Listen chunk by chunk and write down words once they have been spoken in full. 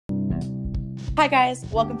Hi guys,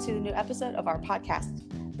 welcome to the new episode of our podcast,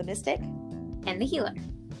 The Mystic and the Healer.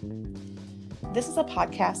 This is a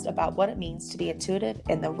podcast about what it means to be intuitive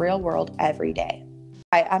in the real world every day.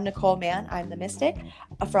 Hi, I'm Nicole Mann. I'm the Mystic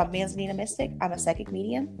from Manzanita Mystic. I'm a psychic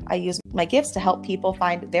medium. I use my gifts to help people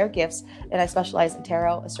find their gifts, and I specialize in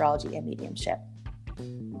tarot, astrology, and mediumship.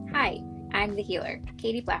 Hi, I'm the Healer,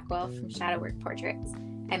 Katie Blackwell from Shadow Work Portraits.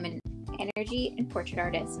 I'm an energy and portrait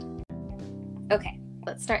artist. Okay,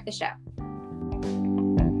 let's start the show.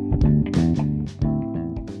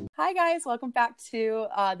 Hi guys, welcome back to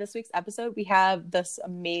this week's episode. We have this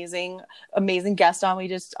amazing guest on.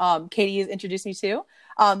 Katie has introduced me to.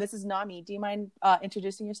 This is Nami. Do you mind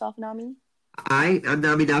introducing yourself, Nami? Hi, I'm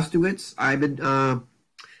Nami Dostowitz. I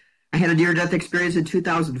had a near-death experience in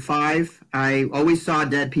 2005. I always saw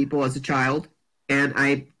dead people as a child, and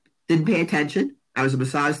I didn't pay attention. I was a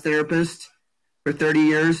massage therapist for 30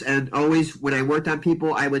 years, and always when I worked on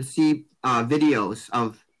people, I would see videos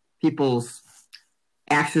of people's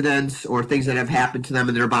accidents or things that have happened to them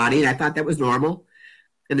in their body, and I thought that was normal.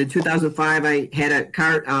 And in 2005, I had a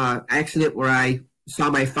car accident where I saw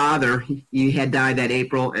my father. He had died that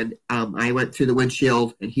April, and I went through the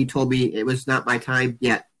windshield, and he told me it was not my time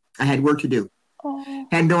yet. I had work to do. Oh.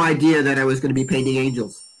 Had no idea that I was going to be painting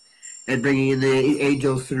angels and bringing in the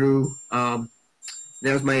angels through. That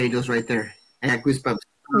was my angels right there. I had goosebumps.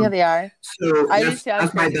 Yeah, they are. So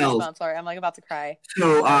that's my bells. Sorry, I'm like about to cry.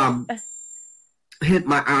 So our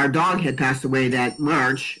dog had passed away that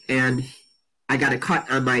March, and I got a cut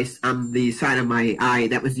on the side of my eye.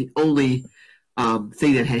 That was the only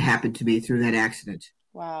thing that had happened to me through that accident.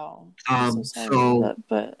 Wow. So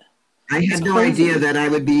but I had no idea that I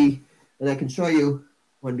would be, and I can show you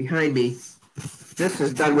one behind me. This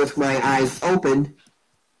is done with my eyes open.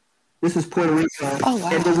 This is Puerto Rico. Oh, wow.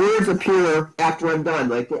 And the words appear after I'm done,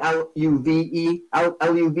 like the L-U-V-E, L-U-V.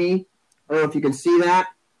 I don't know if you can see that.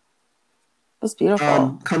 That's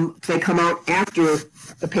beautiful. They come out after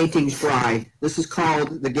the paintings dry. This is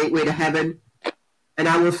called The Gateway to Heaven. And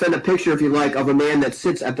I will send a picture, if you like, of a man that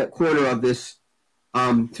sits at the corner of this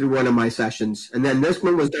through one of my sessions. And then this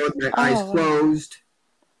one was done with my eyes closed.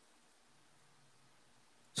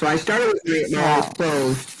 So I started with my eyes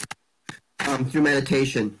closed through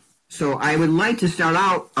meditation. So I would like to start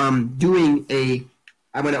out I'm going to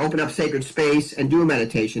open up sacred space and do a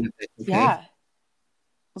meditation. Okay? Yeah.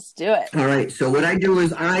 Let's do it. All right. So what I do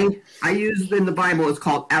is I use in the Bible, it's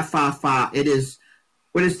called Efa. It is,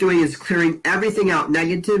 what it's doing is clearing everything out,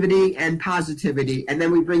 negativity and positivity. And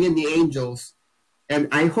then we bring in the angels. And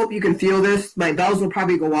I hope you can feel this. My bells will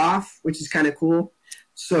probably go off, which is kind of cool.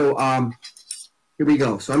 So here we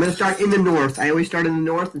go. So I'm going to start in the north. I always start in the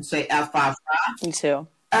north and say Efa. Me too.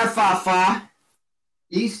 Efa.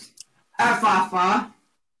 East. Efa.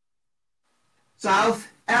 South.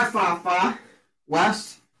 Efa.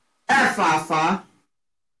 West. Efa.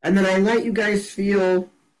 And then I let you guys feel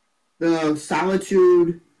the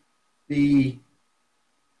solitude, there's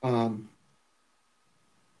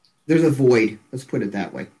a void. Let's put it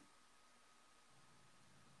that way.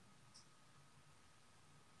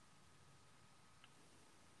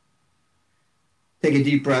 Take a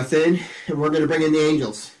deep breath in, and we're going to bring in the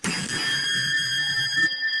angels.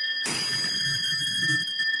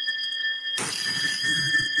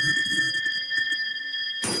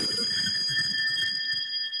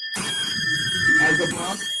 As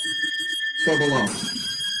above, so below.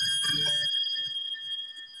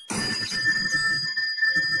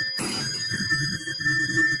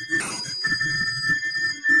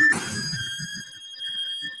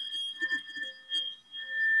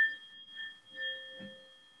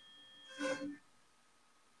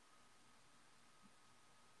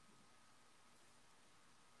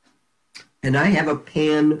 And I have a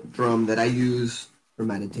pan drum that I use for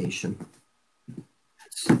meditation.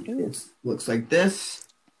 It looks like this.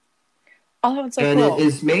 Oh, that one's so and cool. It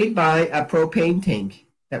is made by a propane tank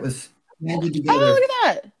that was welded together. Oh, look at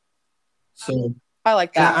that. So I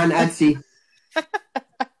like that. On Etsy.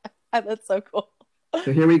 That's so cool.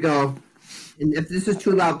 So here we go. And if this is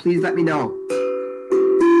too loud, please let me know.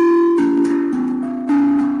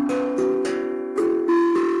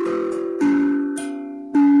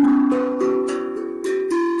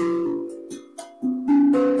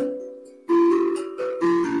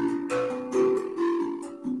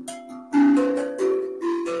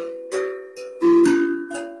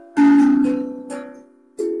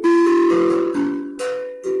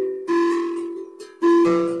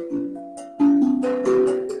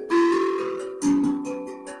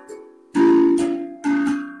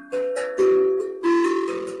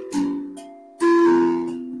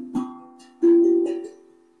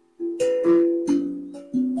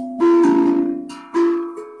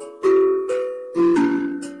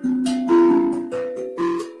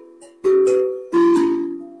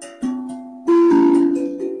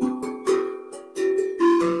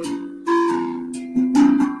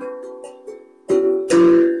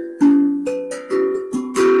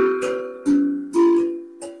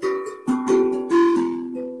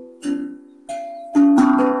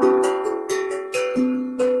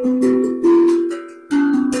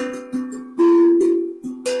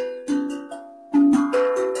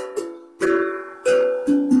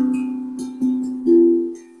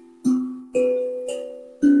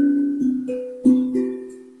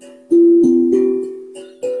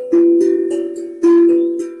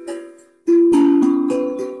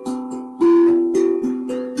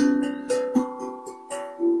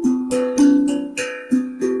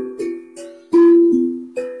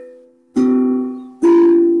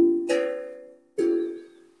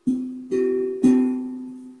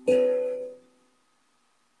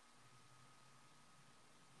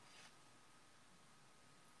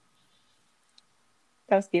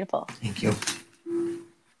 That was beautiful. Thank you.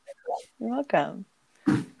 You're welcome.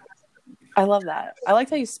 I love that. I liked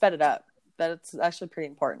how you sped it up. That's actually pretty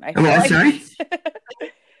important. I feel like. Sorry?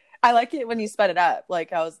 I like it when you sped it up. Like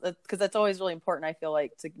because that's always really important. I feel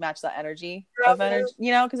like to match that energy of energy,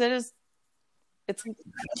 because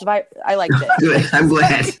I liked it. Good. I'm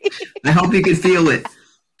glad. I hope you could feel it.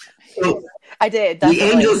 So, I did. Definitely.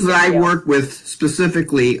 The angels that I work with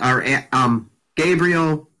specifically are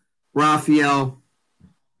Gabriel, Raphael,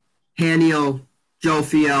 Haniel,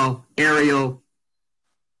 Jophiel, Ariel.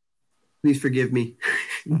 Please forgive me.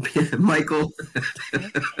 Michael.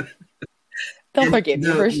 They'll forgive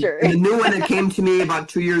you for sure. The new one that came to me about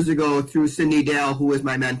 2 years ago through Cindy Dale, who was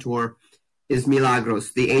my mentor, is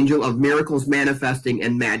Milagros, the angel of miracles, manifesting,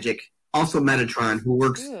 and magic. Also Metatron, who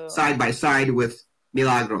works side by side with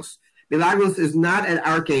Milagros. Milagros is not an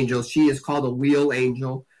archangel. She is called a wheel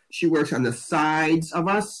angel. She works on the sides of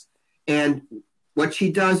us. And what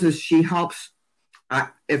she does is she helps.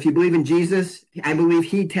 If you believe in Jesus, I believe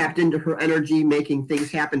he tapped into her energy, making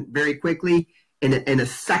things happen very quickly in a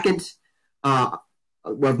second.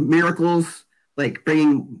 With miracles like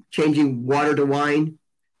changing water to wine,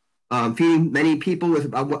 feeding many people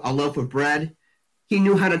with a loaf of bread. He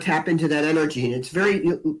knew how to tap into that energy, and it's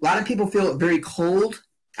a lot of people feel very cold.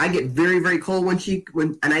 I get very, very cold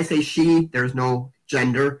and I say she. There's no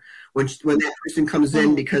gender when that person comes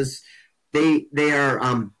in, because they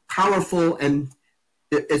are powerful, and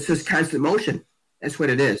it's just constant motion. That's what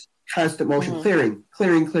it is. Constant motion, clearing,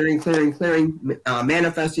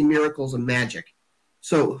 manifesting miracles and magic.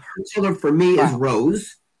 So her color for me is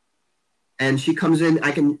rose, and she comes in.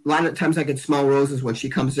 A lot of times I can smell roses when she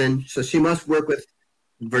comes in. So she must work with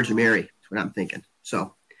Virgin Mary. That's what I'm thinking.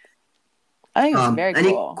 So I think it's very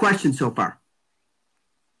cool. Any questions so far?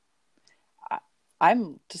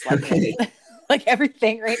 I'm just liking like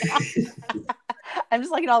everything right now. I'm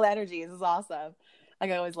just liking all the energies. This is awesome.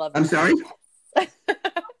 Like I always love. I'm sorry.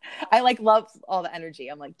 I love all the energy.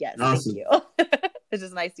 I'm like, yes, awesome. Thank you. It's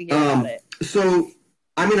just nice to hear about it. So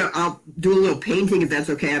I'll do a little painting if that's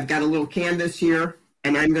okay. I've got a little canvas here,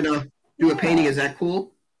 and I'm gonna do a painting. Is that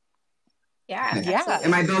cool? Yeah. Okay. Yeah.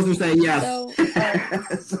 And my bills are saying yes.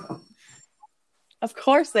 So, of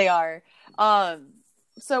course they are.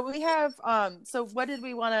 So we have. So what did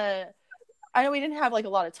we want to? I know we didn't have like a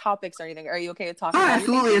lot of topics or anything. Are you okay with talking? Oh,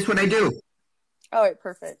 absolutely. That's what I do. All right,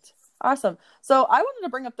 perfect. Awesome. So I wanted to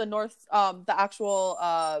bring up the the actual,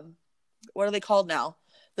 what are they called now?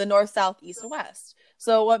 The north, south, east, and west.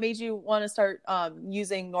 So what made you want to start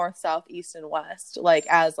using north, south, east, and west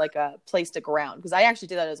as a place to ground? Because I actually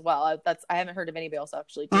did that as well. I haven't heard of anybody else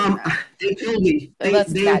actually doing that. They told me. That's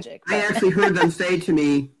magic. I actually heard them say to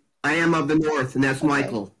me, I am of the north, and that's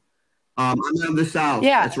Michael. I'm of the south.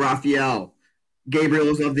 Yeah. That's Raphael.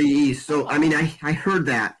 Gabriel's of the east. So, I heard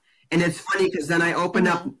that. And it's funny because then I open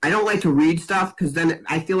up. I don't like to read stuff because then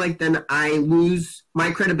I feel like then I lose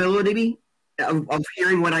my credibility of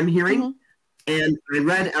hearing what I'm hearing. And I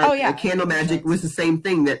read Candle Magic was the same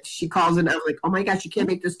thing that she calls it. I was like, oh my gosh, you can't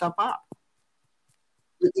make this stuff up.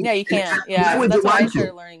 Yeah, you can't. That's what I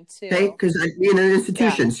started learning too. Okay, because I'd be in an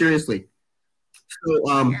institution, seriously.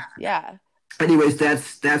 So yeah. Anyways,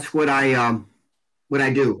 that's what I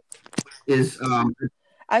do is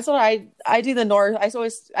That's what I do. The north.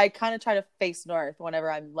 I kind of try to face north whenever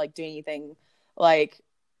I'm doing anything,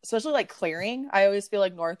 especially clearing. I always feel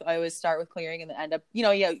like north. I always start with clearing and then end up.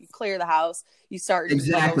 You clear the house. You start in a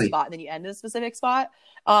spot and then you end in a specific spot.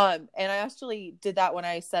 And I actually did that when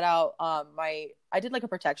I set out. I did a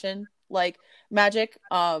protection magic.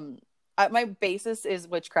 My basis is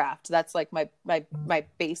witchcraft. That's my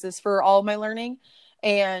basis for all of my learning.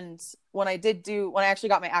 And when I actually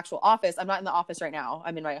got my actual office, I'm not in the office right now.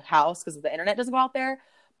 I'm in my house because the internet doesn't go out there.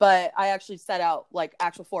 But I actually set out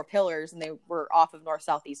actual 4 pillars, and they were off of north,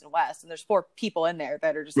 south, east, and west. And there's 4 people in there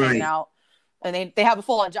that are just hanging out, and they have a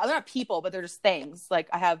full on job. They're not people, but they're just things.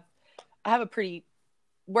 I have a pretty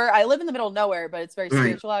where I live in the middle of nowhere, but it's very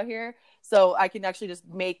spiritual out here. So I can actually just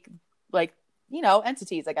make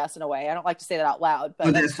entities, I guess, in a way. I don't like to say that out loud,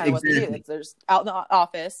 but that's kind of what they do. They're just out in the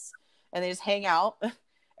office. And they just hang out,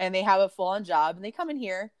 and they have a full-on job, and they come in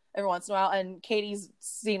here every once in a while. And Katie's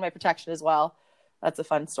seen my protection as well. That's a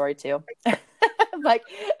fun story too. That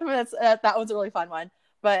one's a really fun one.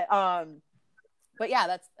 But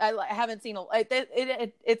yeah, I haven't seen I think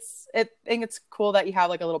it's cool that you have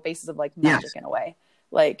a little basis of magic in a way.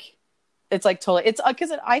 It's totally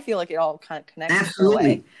because I feel like it all kind of connects.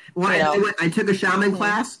 Absolutely. Well, I took a shaman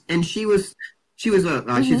class, and she's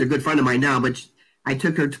a good friend of mine now, but. I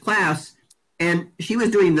took her to class, and she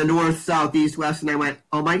was doing the north, south, east, west, and I went,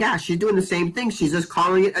 oh my gosh, she's doing the same thing. She's just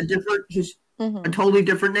calling it a different. a totally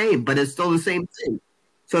different name, but it's still the same thing.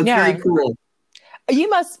 So it's very cool. You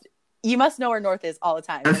must know where north is all the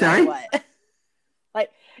time. I'm sorry? What? Like,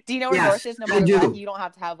 do you know where north is no matter what? You don't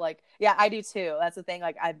have to have like, yeah, I do too. That's the thing.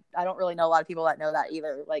 Like, I don't really know a lot of people that know that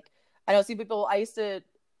either. Like, I know some people. I used to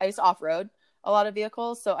off-road a lot of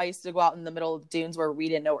vehicles, so I used to go out in the middle of dunes where we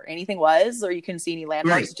didn't know where anything was, or you couldn't see any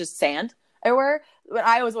landmarks. It's just sand everywhere. But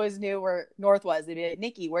I always knew where north was. They'd be like,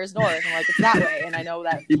 Nikki, where's north? I'm like, it's that way, and I know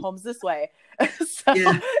that home's this way. So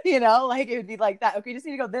you know, like it would be like that. Okay, you just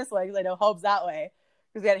need to go this way because I know home's that way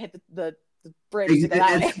because we had to hit the bridge to go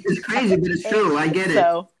that way. It's crazy, but it's true. I get it.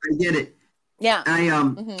 I get it. Yeah.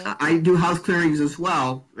 I do house clearings as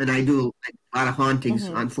well, and I do a lot of hauntings.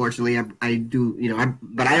 Unfortunately, I do,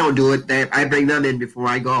 but I don't do it. I bring them in before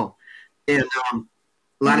I go, and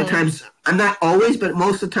a lot of times I'm not always, but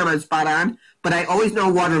most of the time I'm spot on. But I always know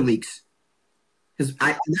water leaks because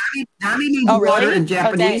Nami means water in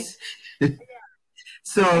Japanese.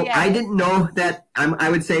 So I didn't know that.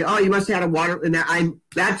 I would say, oh, you must have had a water, and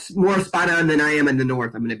that's more spot on than I am in the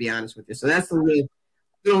north. I'm going to be honest with you. So that's the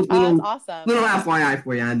little that's awesome. Little FYI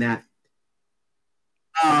for you on that.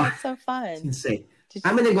 That's so fun. Let's see.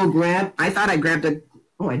 I'm going to go grab. I thought I grabbed a.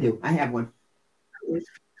 Oh, I do. I have one.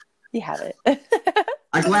 You have it.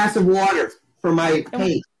 A glass of water for my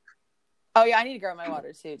paint. Oh yeah, I need to grab my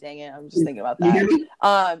water too. Dang it, I'm just thinking about that. You hear me?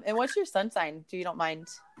 And what's your sun sign? If you don't mind.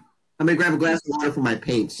 I'm gonna grab a glass of water for my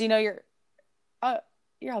paints. Do you know your? Oh,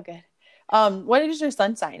 you're all good. What is your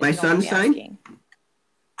sun sign? My sun sign?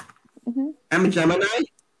 I'm a Gemini.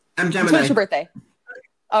 What's your birthday?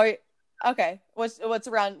 Oh, okay. What's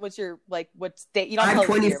your what's date? You don't tell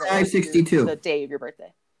 5/25/62. The day of your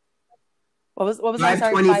birthday. What was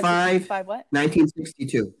 5/25 5 what?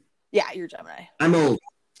 1962. Yeah, you're Gemini. I'm old.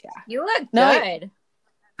 Yeah, you look good.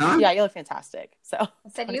 Huh? Yeah, you look fantastic. So I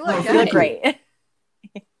said you look good. You look great.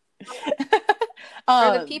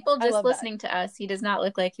 For the people just listening to us, he does not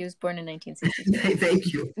look like he was born in 1962.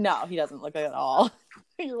 Thank you. No, he doesn't look like it at all.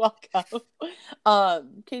 You're welcome.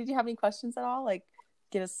 Katie, do you have any questions at all? Like,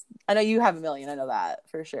 get us. I know you have a million. I know that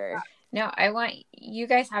for sure. No, you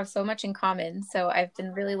guys have so much in common. So I've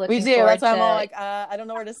been really looking. We do. That's why I'm all like, I don't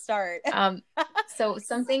know where to start. So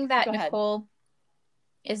something that Nicole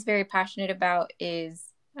is very passionate about is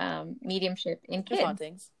mediumship in kids.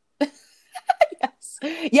 Hauntings.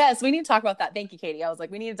 Yes, we need to talk about that. Thank you, Katie. I was like,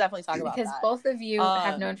 we need to definitely talk about that. Because both of you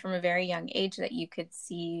have known from a very young age that you could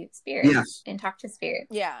see spirits and talk to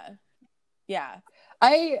spirits. Yeah.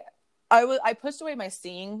 I pushed away my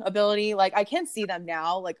seeing ability. Like, I can see them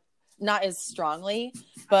now, like not as strongly,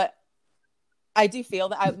 but I do feel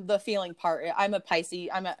that the feeling part. I'm a Pisces.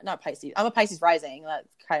 I'm a Pisces rising. That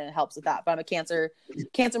kind of helps with that. But I'm a Cancer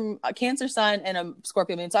sun and a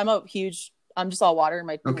Scorpio moon. So I'm just all water in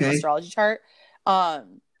my astrology chart. Yeah.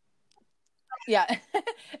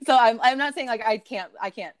 So I'm not saying like I can't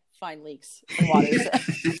find leaks in waters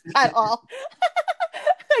at all.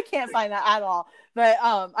 I can't find that at all. But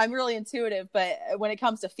I'm really intuitive. But when it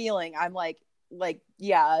comes to feeling, I'm like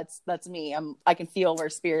yeah, that's me. I can feel where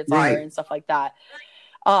spirits are and stuff like that.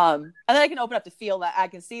 And then I can open up to feel that I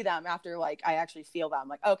can see them after like I actually feel them.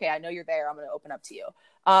 Like, okay, I know you're there. I'm going to open up to you.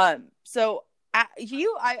 So I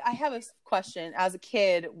have a question. As a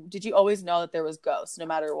kid, did you always know that there was ghosts no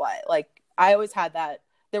matter what? Like, I always had that.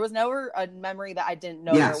 There was never a memory that I didn't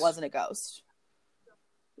know there wasn't a ghost.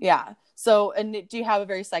 Yeah. So, and do you have a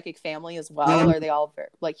very psychic family as well? Or are they all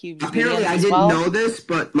like huge? Apparently, I didn't know this,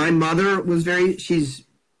 but my mother was she's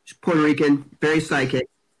Puerto Rican, very psychic.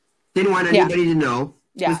 Didn't want anybody to know.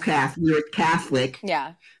 Yeah. Was Catholic. We were Catholic.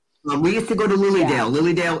 Yeah. We used to go to Lilydale. Yeah.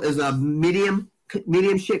 Lilydale is a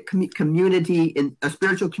mediumship community, in a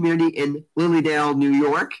spiritual community in Lilydale, New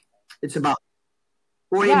York. It's about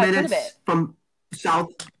 40 minutes from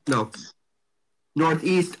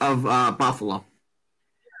northeast of Buffalo.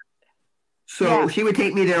 So she would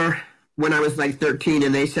take me there when I was like 13,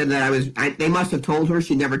 and they said that they must have told her.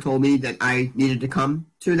 She never told me that I needed to come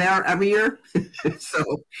to there every year. So,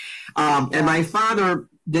 and my father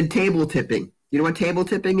did table tipping. You know what table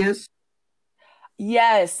tipping is?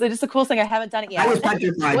 Yes, it is the coolest thing. I haven't done it yet. I was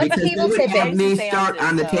petrified because they would have me start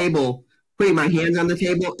on the table, putting my hands on the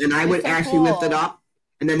table, and I would actually lift it up,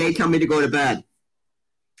 and then they tell me to go to bed.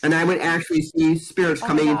 And I would actually see spirits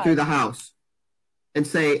coming in through the house and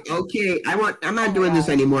say, okay, I'm not doing this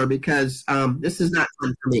anymore because this is not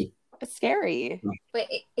fun for me. It's scary. Wait,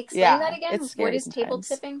 explain that again. What is table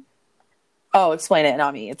tipping? Oh, explain it,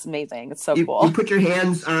 Nami. It's amazing. It's so cool. You put your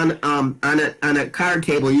hands on a card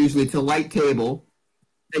table, usually it's a light table,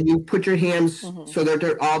 and you put your hands so that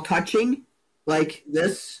they're all touching like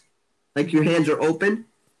this, like your hands are open,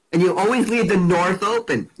 And you always leave the north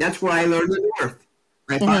open. That's where I learned the north.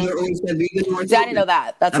 My father always said, leave the north See, I open. didn't know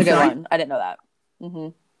that. That's I'm a good sorry? one. I didn't know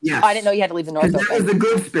that. Yes. I didn't know you had to leave the north Because that was open. the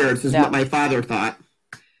good spirits, is what my father thought.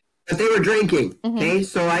 But they were drinking. Okay,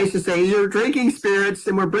 so I used to say, you're drinking spirits,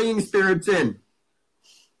 and we're bringing spirits in.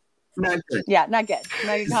 Not good. Yeah, not good.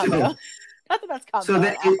 Not a good combo. Not the best combo. So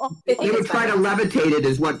that they would try to funny. levitate it,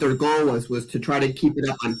 is what their goal was to try to keep it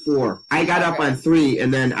up on 4. I got up on 3,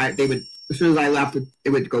 and then they would, as soon as I left, it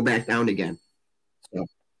would go back down again. So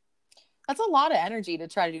that's a lot of energy to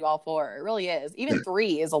try to do all 4. It really is. Even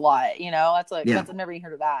 3 is a lot. You know, that's like I've never even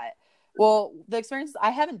heard of that. Well, the experience,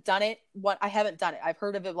 I haven't done it. I haven't done it. I've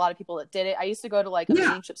heard of a lot of people that did it. I used to go to like a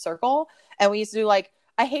mediumship circle, and we used to do like,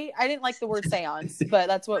 I didn't like the word seance, but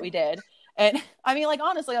that's what we did. And I mean, like,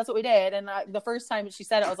 honestly, that's what we did. And the first time she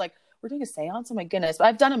said it, I was like, we're doing a seance? Oh my goodness. But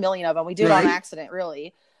I've done a million of them. We do it on accident,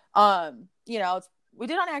 really. You know, we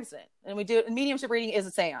did it on accident, and we do it. And mediumship reading is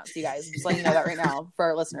a seance, you guys. I'm just letting you know that right now for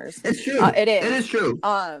our listeners. It's true. It is. It is true.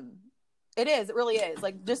 It is. It really is.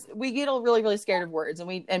 Like, just we get really, really scared of words, and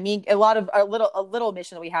a lot of a little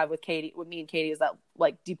mission that we have with me and Katie is that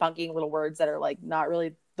like debunking little words that are like not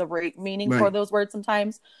really the right meaning for those words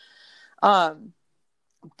sometimes.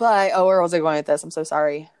 But where was I going with this? I'm so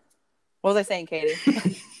sorry. What was I saying, Katie?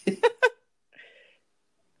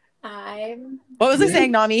 What was I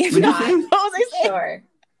saying, Nami? What was I saying? Sure.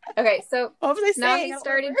 Okay, so what was I saying? Nami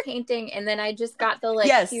started painting, and then I just got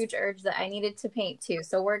the huge urge that I needed to paint too.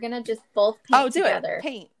 So we're gonna just both paint together.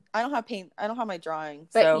 Paint. I don't have paint. I don't have my drawing.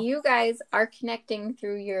 But you guys are connecting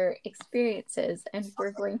through your experiences, and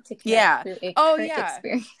we're going to connect through a current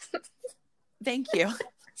experience. Thank you.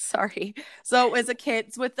 Sorry. So as a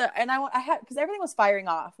kid, with the I had, because everything was firing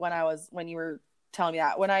off when you were telling me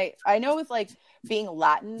that. When I know with like being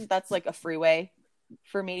Latin, that's like a freeway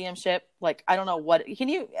for mediumship. Like, I don't know what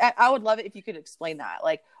I would love it if you could explain that.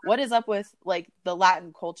 Like, what is up with like the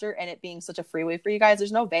Latin culture and it being such a freeway for you guys?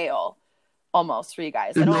 There's no veil almost for you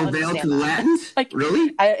guys. There's I don't no veil understand to the Latins? Like,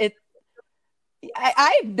 really?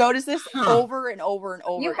 I've noticed this over and over and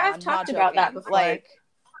over. You have talked about that before. Like,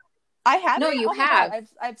 I have. No, you have.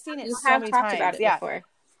 I've seen it. You so have many talked times. about it before.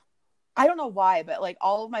 I don't know why, but like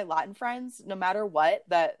all of my Latin friends, no matter what,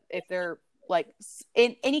 that if they're like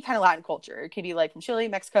in any kind of Latin culture, it can be like from Chile,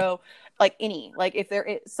 Mexico, like any, like if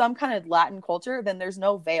they're some kind of Latin culture, then there's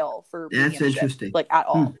no veil for that's interesting, like at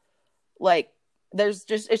all. Like it's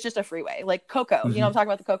just a freeway, like Coco. You know, I'm talking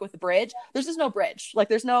about the Coco with the bridge. There's just no bridge. Like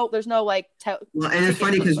there's no like. Well, and it's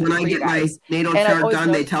funny because when I get my natal chart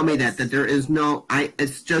done, they tell me that there is no.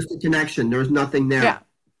 It's just a connection. There's nothing there.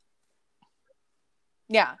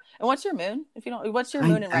 Yeah. And what's your moon? If you don't, what's your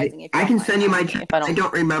moon and rising? I can send you my chart. I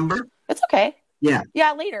don't remember. It's okay. Yeah.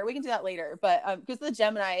 Yeah, later. We can do that later. But because the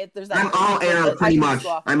Gemini, there's that. I'm all air, pretty much.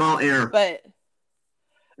 I'm all air. But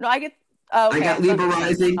no, I get. Okay, I got Libra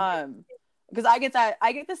rising. Because I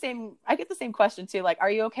get the same question too. Like,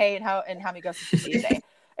 are you okay? And how many ghosts did you see today?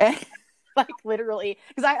 And like literally,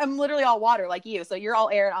 because I'm literally all water, like you. So you're all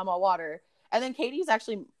air, and I'm all water. And then Katie's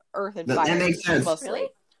actually earth and fire. That makes sense. Mostly, really?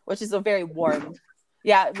 Which is a very warm.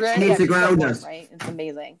 Yeah, really. She needs to ground us, right? It's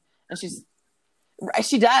amazing, and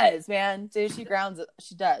she does, man, dude. She grounds it.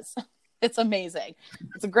 She does. It's amazing.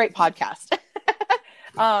 It's a great podcast.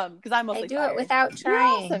 Because I'm mostly I do fire. it without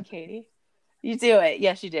trying. You're awesome, Katie. You do it.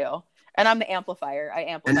 Yes, you do. And I'm the amplifier. I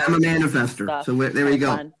amplify. And I'm a manifester. Stuff. So there we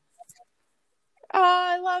go. Fun. Oh,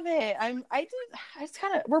 I love it. It's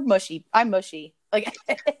kind of, we're mushy. I'm mushy. Like,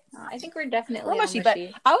 I think we're definitely mushy, but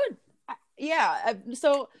I would, yeah.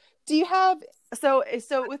 So do you have, so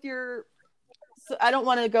with your, so I don't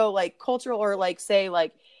want to go like cultural or like say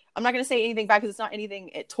like, I'm not going to say anything back because it's not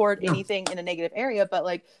anything toward anything in a negative area, but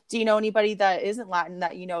like, do you know anybody that isn't Latin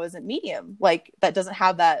that you know isn't medium? Like that doesn't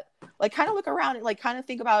have that, like kind of look around and like kind of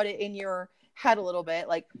think about it in your head a little bit.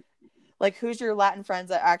 Like who's your Latin friends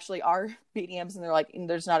that actually are mediums and they're like, and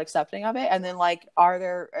they're just not accepting of it. And then like,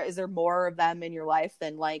 is there more of them in your life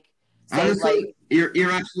than like, say, honestly, like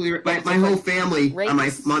you're absolutely right. My whole family on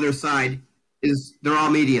my mother's side they're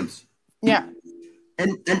all mediums. Yeah.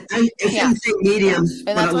 And I shouldn't say mediums,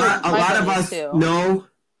 but a lot of us know.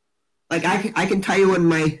 Like I can tell you when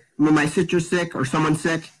my sister's sick or someone's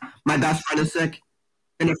sick, my best friend is sick,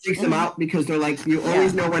 and it freaks them out because they're like, you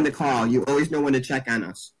always know when to call, you always know when to check on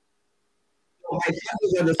us. So my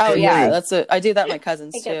cousins are the same way. That's it. I do that with my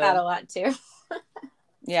cousins too. I get that a lot too.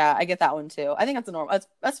 Yeah, I get that one too. I think that's a normal.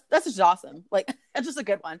 That's just awesome. Like that's just a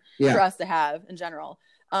good one for us to have in general.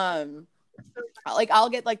 Like I'll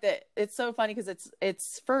get like it's so funny because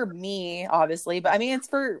it's for me obviously, but I mean it's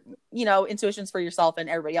for intuitions for yourself and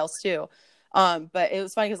everybody else too. But it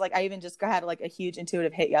was funny because like I even just had like a huge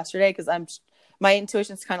intuitive hit yesterday because my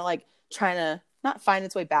intuition's kind of like trying to not find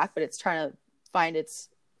its way back, but it's trying to find its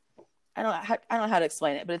I don't know how to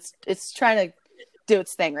explain it, but it's trying to do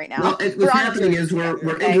its thing right now. Well, what's happening is we're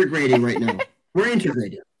integrating right now. We're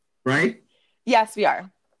integrating, right? Yes, we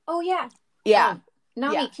are. Oh yeah. Yeah.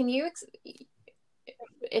 Nami, can you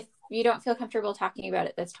if you don't feel comfortable talking about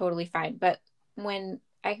it, that's totally fine. But when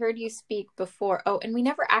I heard you speak before, and we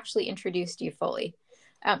never actually introduced you fully.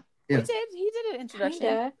 We did. He did an introduction.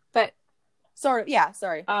 Kinda, but sorry. Yeah,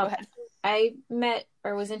 sorry. Go ahead. I met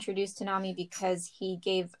or was introduced to Nami because he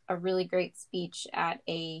gave a really great speech at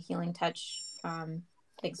a Healing Touch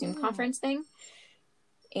like Zoom conference thing.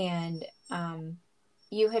 And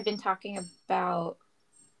you had been talking about,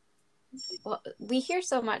 well, we hear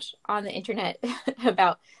so much on the internet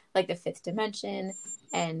about like the fifth dimension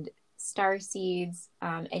and star seeds,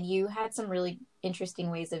 and you had some really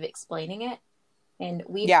interesting ways of explaining it. And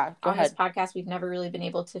this podcast, we've never really been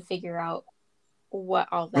able to figure out what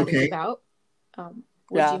all that is about.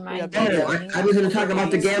 Would you mind? I was going to talk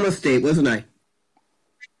about the gamma state, wasn't I?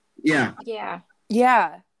 Yeah.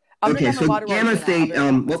 Yeah. Okay, so gamma state,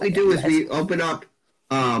 what we do is we open up,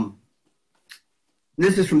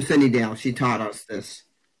 this is from Cindy Dale. She taught us this.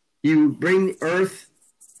 You bring Earth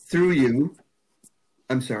through you.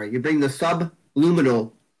 You bring the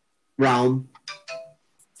subluminal realm,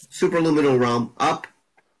 superluminal realm up.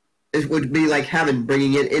 It would be like heaven,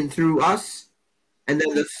 bringing it in through us. And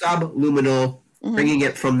then the subluminal, bringing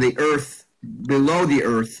it from the Earth, below the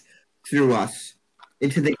Earth, through us,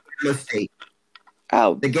 into the gamma state.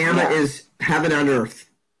 Oh, the gamma is heaven on Earth.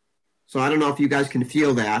 So I don't know if you guys can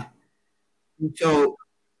feel that. So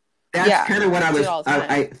that's kind of what I was.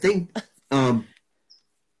 I think. Oh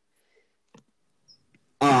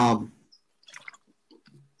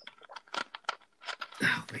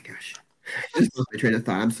my gosh! Just lost my train of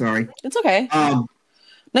thought. I'm sorry. It's okay.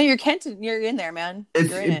 No, you're in there, man.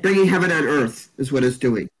 It's bringing heaven on Earth is what it's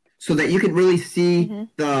doing, so that you can really see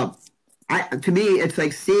to me, it's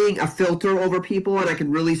like seeing a filter over people, and I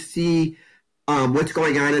can really see what's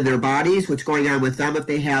going on in their bodies, what's going on with them. If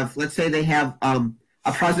they have, let's say they have a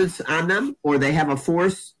presence on them, or they have a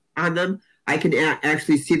force on them, I can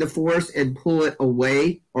actually see the force and pull it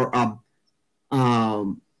away, or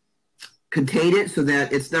contain it so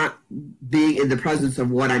that it's not being in the presence of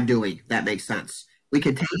what I'm doing. If that makes sense. We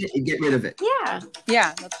contain it and get rid of it.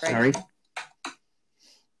 Yeah, that's great. Sorry.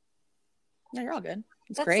 No, you're all good.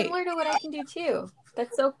 That's great. Similar to what I can do too.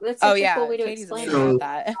 That's such a cool way to Katie's explain about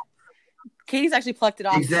that. Katie's actually plucked it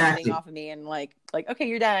off off of me and like okay,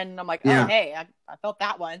 you're done. And I'm like, oh hey, I felt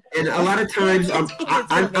that one. And a lot of times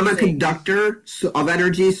I'm a conductor of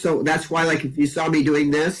energy, so that's why like if you saw me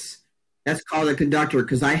doing this, that's called a conductor,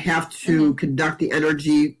 because I have to conduct the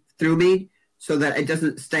energy through me so that it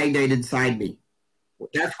doesn't stagnate inside me.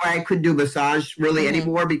 That's why I couldn't do massage really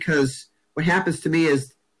anymore, because what happens to me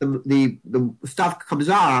is the stuff comes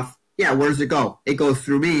off. Yeah, where does it go? It goes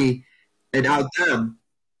through me and out them.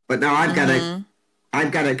 But now I've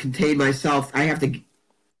got to contain myself. I have to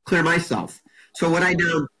clear myself. So what I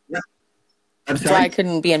do, I'm sorry. That's why I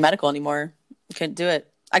couldn't be in medical anymore. I couldn't do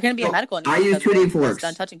it. I couldn't be in medical anymore. I use tuning forks.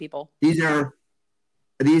 Done touching people. These have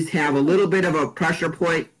a little bit of a pressure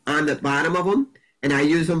point on the bottom of them, and I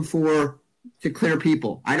use them to clear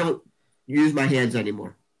people. I don't use my hands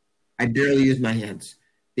anymore. I barely use my hands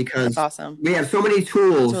because that's awesome. We have so many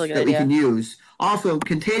tools really that we can use. Also,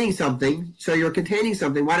 containing something. So you're containing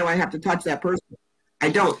something. Why do I have to touch that person? I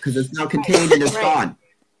don't, because it's now contained and it's gone.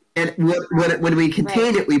 And when we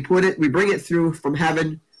contain it, we bring it through from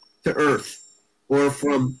heaven to earth, or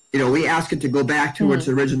from we ask it to go back to its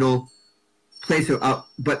original place of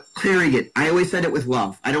but clearing it. I always send it with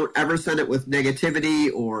love. I don't ever send it with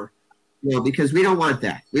negativity or because we don't want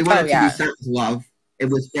that. We want it to be sent with love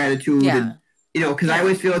and with gratitude and because I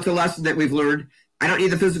always feel it's a lesson that we've learned. I don't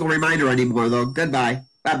need the physical reminder anymore, though. Goodbye.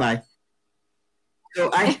 Bye-bye.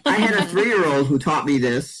 So I had a 3-year-old who taught me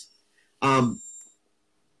this. One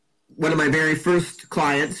of my very first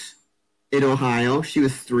clients in Ohio, she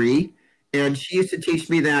was 3, and she used to teach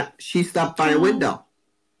me that she stepped by a window,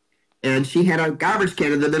 and she had a garbage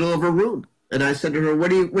can in the middle of her room. And I said to her, what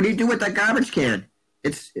do you do with that garbage can?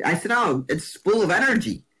 I said, oh, it's full of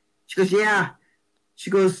energy. She goes, yeah. She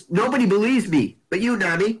goes, nobody believes me, but you,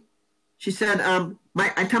 Nami. She said,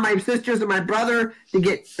 I tell my sisters and my brother to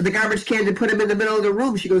get the garbage can and put them in the middle of the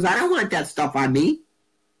room. She goes, I don't want that stuff on me.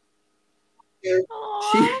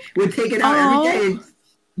 Aww. She would take it out every day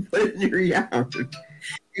and put it in her yard.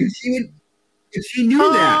 And she knew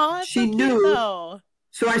that. She knew.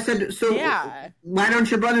 So I said, so Yeah. why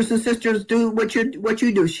don't your brothers and sisters do what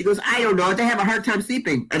you do? She goes, I don't know. They have a hard time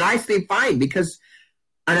sleeping, and I sleep fine because.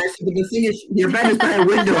 And I said, but the thing is, your bed is by a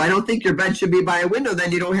window. I don't think your bed should be by a window.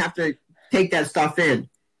 Then you don't have to take that stuff in.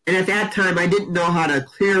 And at that time, I didn't know how to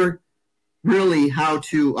really how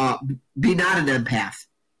to be not an empath.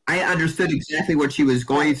 I understood exactly what she was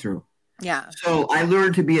going through. Yeah. So I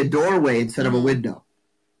learned to be a doorway instead of a window.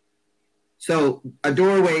 So a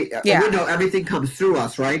doorway, a window, everything comes through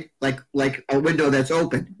us, right? Like a window that's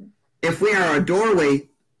open. If we are a doorway,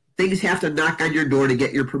 things have to knock on your door to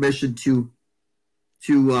get your permission to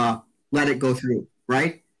let it go through,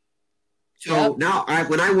 right? So now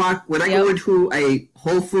when I go into a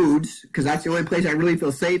Whole Foods, because that's the only place I really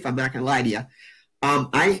feel safe, I'm not going to lie to you.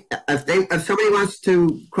 If somebody wants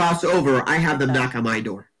to cross over, I have them knock on my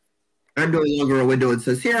door. I'm no longer a window and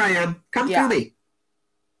says, "Here I am, come through me."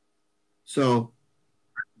 So.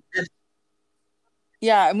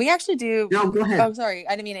 Yeah, and we actually do. No, go ahead. Oh, sorry,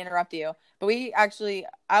 I didn't mean to interrupt you. But we actually,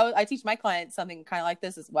 I teach my clients something kind of like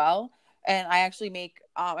this as well, and I actually make,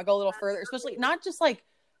 I go a little further, especially not just like,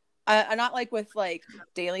 not like with like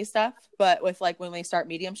daily stuff, but with like when we start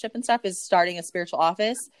mediumship and stuff, is starting a spiritual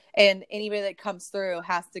office, and anybody that comes through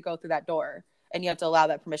has to go through that door, and you have to allow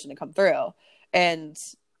that permission to come through. And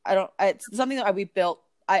it's something that we built.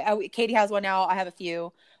 Katie has one now. I have a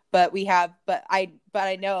few. But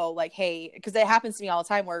I know, like, hey, because it happens to me all the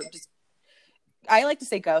time where I like to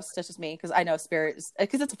say ghosts. That's just me because I know spirit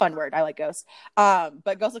because it's a fun word. I like ghosts.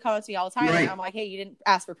 But ghosts will come up to me all the time, and I'm like, hey, you didn't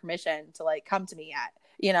ask for permission to like come to me yet,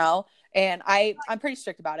 you know? And I'm pretty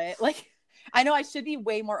strict about it. Like, I know I should be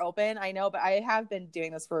way more open. I know, but I've been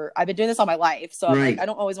doing this all my life, so I'm like, I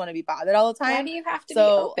don't always want to be bothered all the time. Why do you have to be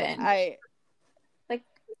open?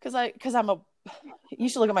 Because I'm a. You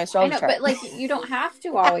should look at my astrology chart. But like, you don't have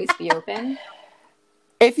to always be open.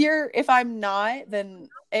 If I'm not, then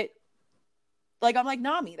it. Like, I'm like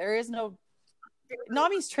Nami.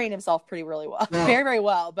 Nami's trained himself really well, very, very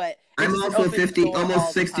well. But I'm also 50,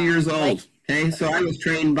 almost 60 years old. Like, okay, so I was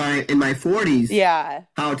trained in my 40s. Yeah.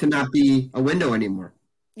 How to not be a window anymore.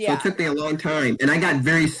 Yeah. So it took me a long time, and I got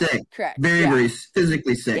very sick. Correct. Very, very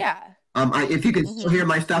physically sick. Yeah. If you could still hear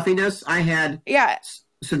my stuffiness, I had. Yeah.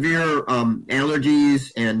 Severe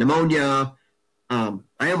allergies and pneumonia. I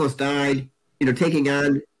almost died, taking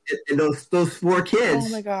on and those 4 kids. Oh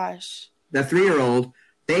my gosh. The 3-year-old,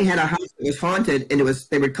 they had a house that was haunted, and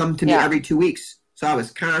they would come to me every 2 weeks. So I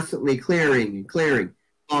was constantly clearing.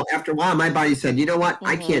 Well, after a while, my body said, you know what?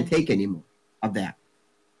 I can't take any more of that.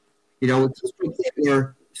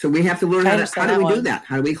 So we have to learn how do we do that?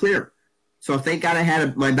 How do we clear? So thank God I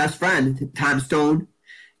had my best friend, Tom Stone.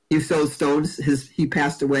 He sold stones. He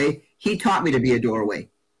passed away. He taught me to be a doorway.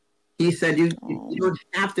 He said, you don't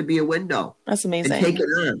have to be a window. That's amazing. And take it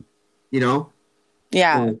on,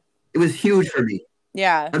 Yeah. So it was huge for me.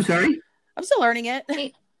 Yeah. I'm sorry? I'm still learning it.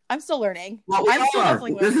 I'm still learning. Well, I'm still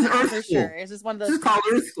definitely learning. This is Earth for School. Sure. It's just one of those. This is called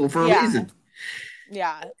Earth School for a reason.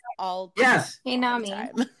 Yeah. Yes. Hey, Nami.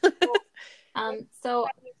 So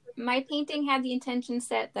my painting had the intention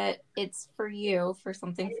set that it's for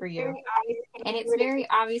something for you. And it's very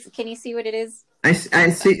obvious. Can you see what it is? I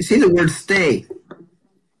see the word stay.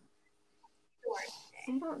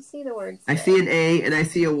 I don't see the word stay. I see an A and I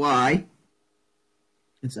see a Y.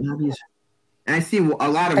 It's obvious. And I see a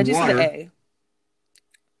lot of I do water. See the A.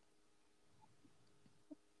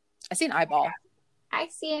 I see an eyeball. I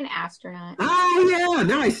see an astronaut. Oh, yeah.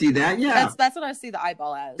 Now I see that. Yeah. That's what I see the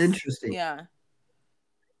eyeball as. Interesting. Yeah.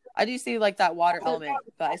 I do see like that water element,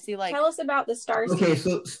 but I see like. Tell us about the star seeds. Okay,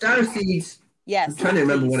 so star seeds. Yes. I'm trying to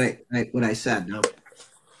remember what I said now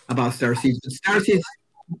about star seeds. But star seeds.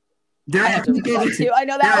 There are people that, I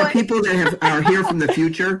know that there are people that are here from the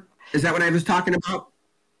future. Is that what I was talking about?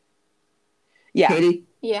 Yeah. Katie?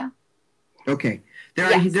 Yeah. Okay.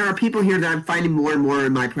 There are people here that I'm finding more and more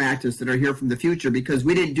in my practice that are here from the future because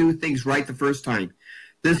we didn't do things right the first time.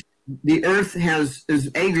 The Earth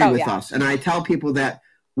is angry with us, and I tell people that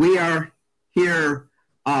we are here.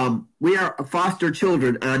 We are foster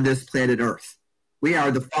children on this planet Earth. We are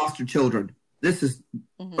the foster children.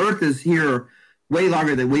 Earth is here way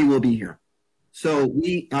longer than we will be here. So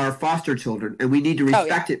we are foster children, and we need to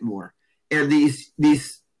respect it more. And these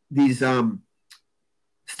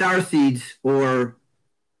star seeds or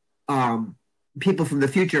people from the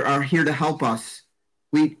future are here to help us.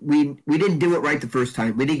 We didn't do it right the first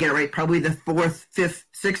time. We didn't get it right probably the 4th, 5th,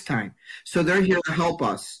 6th time. So they're here to help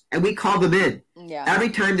us, and we call them in. Yeah. Every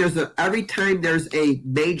time there's a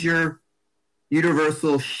major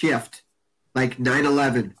universal shift, like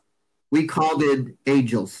 9/11, we called in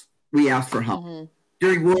angels. We asked for help. Mm-hmm.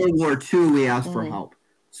 During World War II, we asked for help.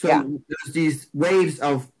 So there's these waves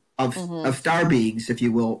of star beings, if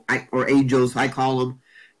you will, or angels, I call them,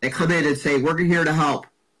 that come in and say, "We're here to help,"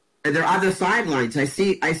 and they're on the sidelines. I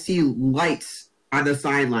see lights on the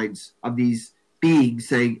sidelines of these beings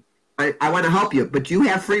saying, I want to help you, but you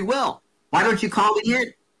have free will. Why don't you call me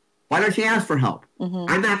in? Why don't you ask for help?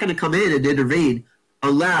 I'm not going to come in and intervene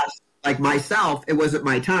unless, like myself, it wasn't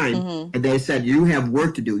my time, and they said, you have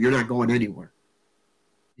work to do. You're not going anywhere.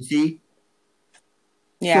 You see?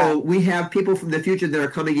 Yeah. So we have people from the future that are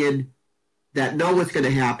coming in that know what's going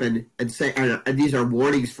to happen and say, and these are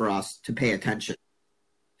warnings for us to pay attention.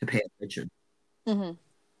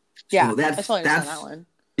 Yeah, So that's I totally understand that one.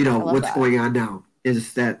 What's going on now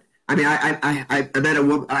is that, I mean, I met a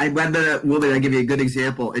woman. I met a woman. I give you a good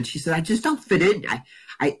example, and she said, "I just don't fit in.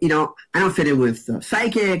 I don't fit in with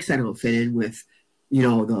psychics. I don't fit in with,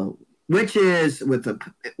 the witches, with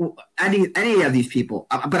any of these people.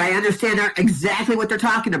 But I understand exactly what they're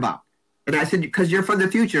talking about." And I said, "Because you're from the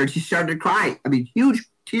future." And she started to cry. I mean, huge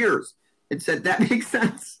tears, and said, "That makes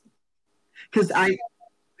sense." Because I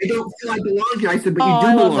don't feel I belong here. I said, "But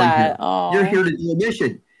you do belong here. You're here to do a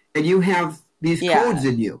mission, and you have these codes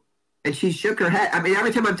in you." And she shook her head. I mean,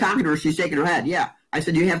 every time I'm talking to her, she's shaking her head. Yeah. I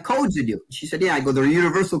said, "You have codes in you." She said, "Yeah." I go, "They're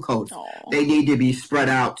universal codes. They need to be spread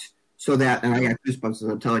out so that," and I got goosebumps as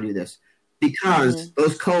I'm telling you this, because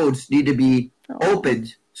those codes need to be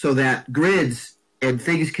opened so that grids and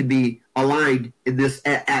things can be aligned in this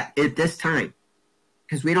at this time,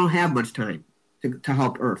 because we don't have much time to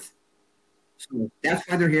help Earth. So that's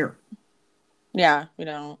why they're here. Yeah, we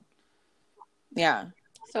don't. Yeah.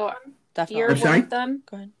 So definitely. You're one of them?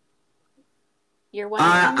 Go ahead. You're one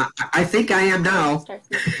of them? I think I am now.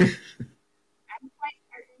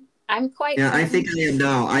 I'm quite Yeah, I think I am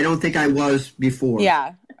now. I don't think I was before.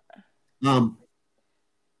 Yeah. I'm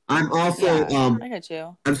also I got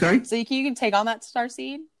you. I'm sorry? So you can take on that star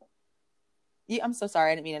seed? I'm so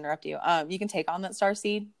sorry, I didn't mean to interrupt you. You can take on that star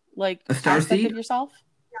seed, like a star aspect seed of yourself?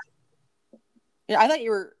 Yeah, I thought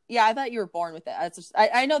you were born with it. It's just,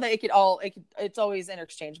 I know that it's always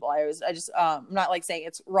interchangeable. I'm not like saying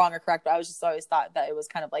it's wrong or correct, but I was just always thought that it was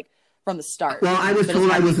kind of like from the start. Well, I was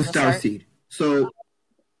told I was a star seed. So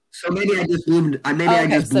maybe I just bloomed. Maybe I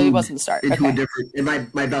just bloomed it wasn't the start. Into a different.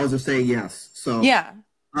 And my bells are saying yes. So yeah.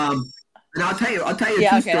 And I'll tell you a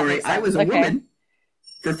true story. I was a woman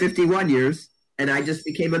for 51 years, and I just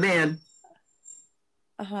became a man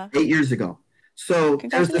 8 years ago. So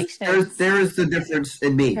there is the difference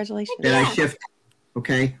in me that I shifted.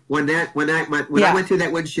 Okay, when I went through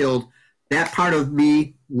that windshield, that part of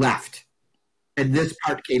me left, and this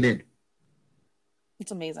part came in.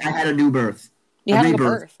 It's amazing. I had a new birth. You had a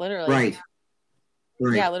birth, literally. Right.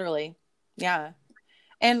 Yeah, literally. Yeah.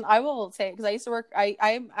 And I will say, because I used to work,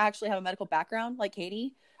 I actually have a medical background like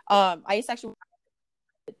Katie. I used to actually,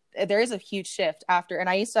 there is a huge shift after, and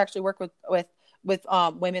I used to actually work with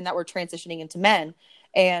women that were transitioning into men.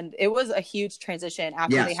 And it was a huge transition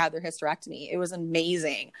after they had their hysterectomy. It was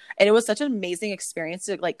amazing. And it was such an amazing experience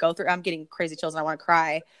to like go through. I'm getting crazy chills and I want to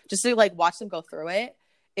cry just to like watch them go through it.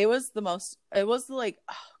 It was like,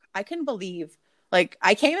 I couldn't believe, like,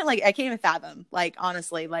 I can't even fathom, like,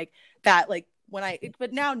 honestly, like that, like,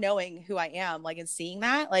 but now knowing who I am, like, and seeing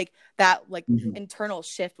that, like, internal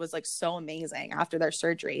shift was like so amazing after their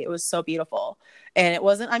surgery. It was so beautiful. And it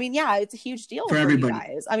wasn't, I mean, yeah, it's a huge deal for you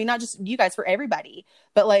guys. I mean, not just you guys, for everybody,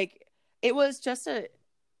 but like, it was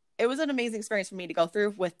an amazing experience for me to go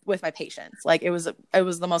through with my patients. Like, it was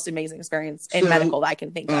the most amazing experience in medical that I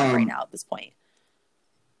can think of right now at this point.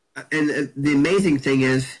 And the amazing thing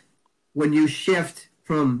is when you shift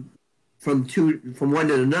from one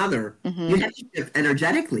to another, you have to shift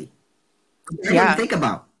energetically. Think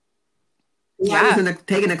about. I was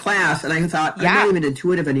taking a class, and I thought, I'm not even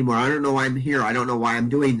intuitive anymore. I don't know why I'm here. I don't know why I'm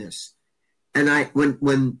doing this. And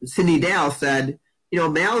when Cindy Dale said,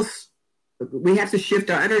 males, we have to shift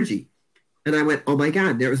our energy. And I went, oh my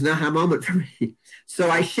God, there was an aha moment for me. So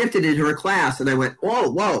I shifted into her class, and I went,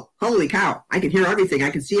 whoa, holy cow. I can hear everything. I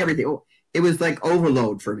can see everything. Oh, it was like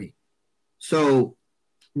overload for me. So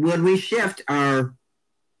when we shift our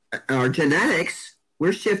genetics,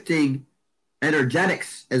 we're shifting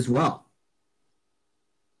energetics as well,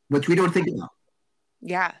 which we don't think about.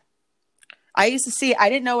 Yeah. I used to see, I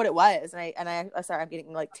didn't know what it was. And I'm sorry, I'm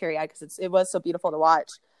getting like teary eyed because it was so beautiful to watch.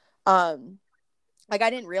 Like, I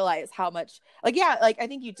didn't realize how much, like, like, I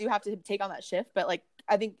think you do have to take on that shift, but like,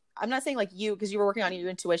 I think, I'm not saying like you, because you were working on your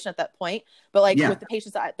intuition at that point, but like with the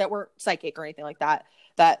patients that weren't psychic or anything like that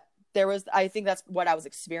there was, I think that's what I was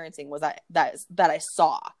experiencing was that I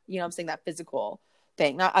saw, you know what I'm saying, that physical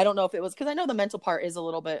thing. Not, I don't know if it was because I know the mental part is a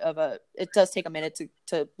little bit of it does take a minute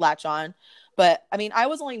to latch on. But I mean, I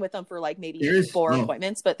was only with them for like maybe 4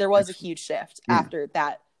 appointments, but there was a huge shift after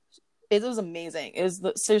that. It was amazing. It was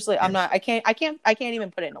seriously, I can't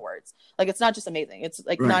even put it into words. Like, it's not just amazing. It's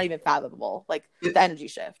like not even fathomable. Like the energy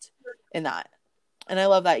shift in that. And I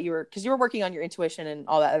love that because you were working on your intuition and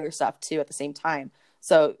all that other stuff too at the same time.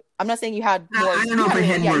 So I'm not saying you had more. I don't know if I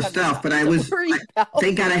had more stuff, but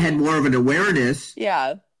thank God I had more of an awareness.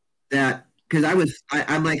 Yeah. That, because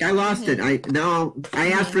I'm like, I lost it. I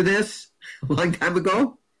asked for this a long time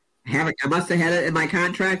ago. I must have had it in my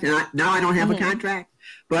contract, and now I don't have a contract.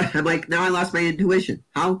 But I'm like, now I lost my intuition.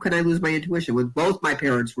 How could I lose my intuition when both my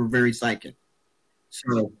parents were very psychic?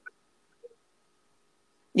 So.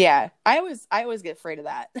 Yeah, I always get afraid of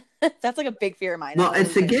that. That's like a big fear of mine. Well,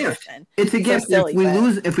 it's a gift. It's a gift. Silly,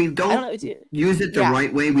 if we don't use it the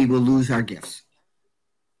right way, we will lose our gifts.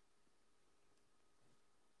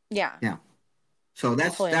 Yeah. Yeah. So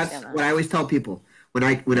that's what I always tell people. When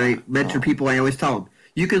I mentor people, I always tell them,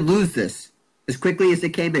 you can lose this as quickly as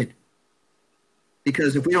it came in.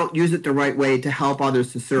 Because if we don't use it the right way to help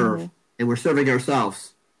others to serve, and we're serving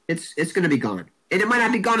ourselves, it's going to be gone. And it might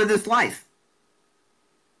not be gone in this life.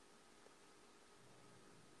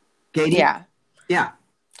 Katie? Yeah. Yeah.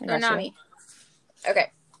 So Nami. Okay.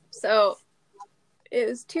 So it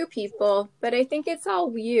was 2 people, but I think it's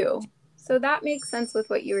all you. So that makes sense with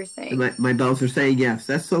what you were saying. My bells are saying yes.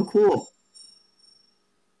 That's so cool.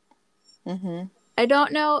 Mm-hmm. I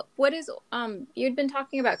don't know. What is, you'd been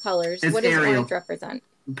talking about colors. What does orange represent?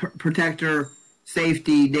 Protector,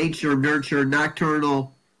 safety, nature, nurture,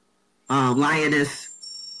 nocturnal, lioness.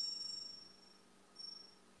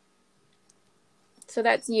 So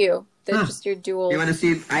that's you. That's just your dual. You want to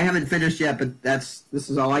see? I haven't finished yet, but this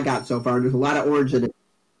is all I got so far. There's a lot of orange in it.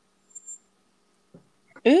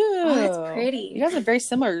 Ooh, oh, that's pretty. You guys have very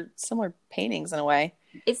similar paintings in a way.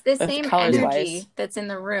 It's the same energy that's in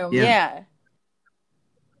the room. Yeah.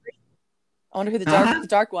 I wonder who the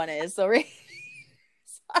dark one is. So, sorry,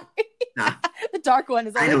 the dark one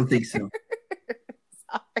is. I don't think so.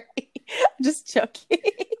 Sorry, I'm just joking.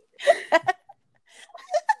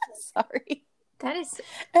 Sorry. That is.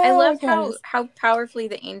 I love how powerfully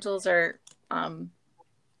the angels are by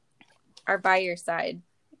your side.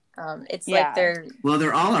 It's like they're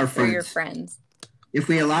all our friends. They're your friends if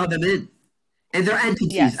we allow them in, and they're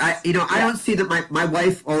entities. Yes. I don't see that. My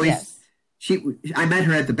wife always. Yes. I met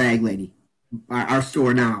her at the Bag Lady, our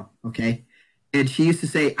store now. Okay, and she used to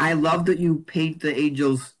say, "I love that you paint the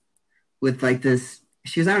angels with like this."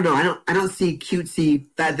 She goes, "I don't know. I don't see cutesy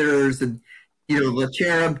feathers and the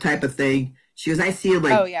cherub type of thing." She goes, "I see them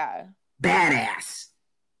like badass."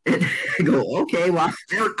 And I go, "Okay, well,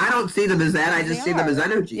 I don't see them as that. I just see them as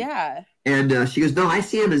energy." Yeah. And she goes, "No, I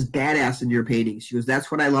see them as badass in your paintings." She goes,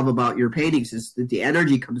 "That's what I love about your paintings is that the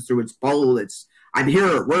energy comes through. It's bold. I'm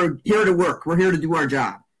here. We're here to work. We're here to do our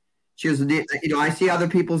job." She goes, "I see other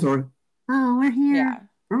people's or, oh, we're here. Yeah.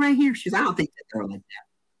 We're right here." She goes, "I don't think that they're like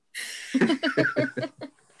that."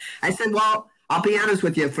 I said, "Well, I'll be honest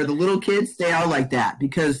with you. For the little kids, they are like that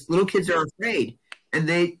because little kids are afraid and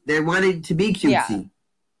they're wanting to be cutesy.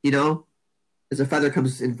 As a feather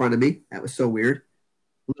comes in front of me. That was so weird.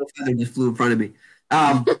 A little feather just flew in front of me.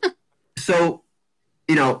 So,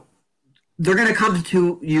 they're going to come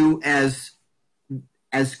to you as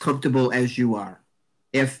comfortable as you are.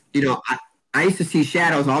 If, I used to see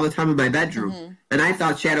shadows all the time in my bedroom, and I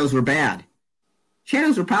thought shadows were bad.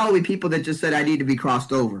 Shadows were probably people that just said I need to be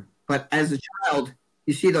crossed over. But as a child,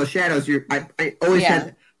 you see those shadows. I always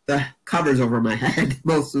had the covers over my head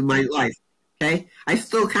most of my life. Okay, I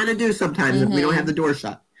still kind of do sometimes if we don't have the door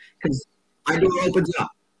shut because my door opens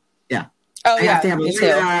up. Yeah. Oh I have to have me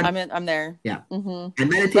too. I'm there. Yeah. Mm-hmm. I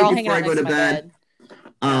meditate before I go to bed.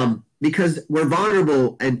 Because we're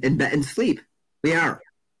vulnerable in sleep. We are.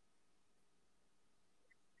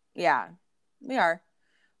 Yeah, we are.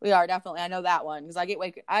 We are definitely. I know that one because I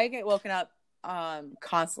get woken up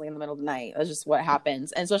constantly in the middle of the night. That's just what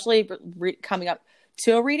happens, and especially coming up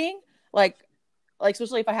to a reading, like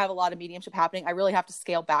especially if I have a lot of mediumship happening, I really have to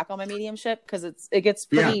scale back on my mediumship because it gets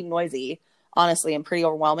pretty noisy, honestly, and pretty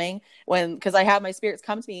overwhelming because I have my spirits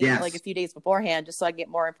come to me like a few days beforehand just so I can get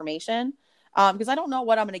more information because I don't know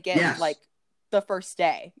what I'm going to get like the first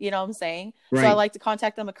day. You know what I'm saying? Right. So I like to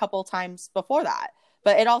contact them a couple times before that.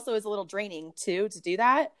 But it also is a little draining too to do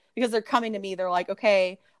that because they're coming to me. They're like,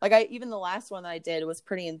 okay, like even the last one that I did was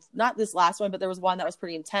not this last one, but there was one that was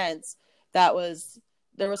pretty intense. There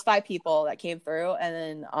was 5 people that came through, and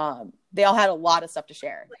then they all had a lot of stuff to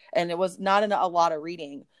share, and it was not a lot of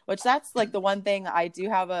reading, which that's like the one thing I do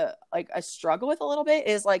have a struggle with a little bit,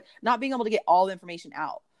 is like not being able to get all the information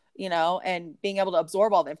out, and being able to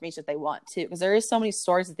absorb all the information that they want to, because there is so many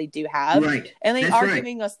stories that they do have, Right. and they That's are right.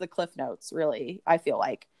 giving us the cliff notes, really, I feel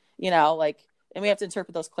like, and we have to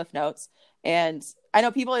interpret those cliff notes. And I know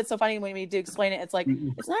people, it's so funny when we do explain it, it's like,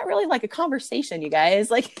 it's not really like a conversation, you guys.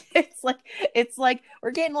 Like, it's like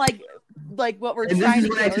we're getting like what we're trying to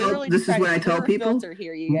do. This is what I tell people.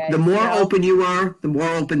 Here, you guys, the more open you are, the more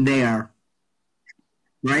open they are.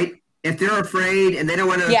 Right? If they're afraid and they don't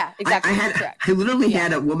want to. Yeah, exactly. I literally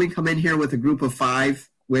had a woman come in here with a group of 5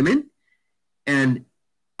 women. And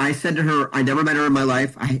I said to her, I never met her in my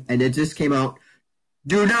life. And it just came out,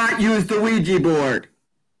 do not use the Ouija board.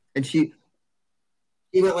 And she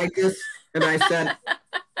went like this. And I said,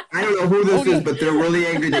 I don't know who this is, but they're really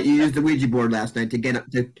angry that you used the Ouija board last night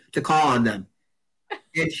to call on them.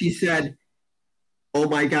 And she said, oh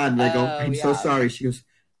my God. And I go, I'm so sorry. She goes,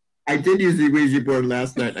 I did use the Ouija board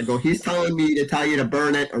last night. I go, he's telling me to tell you to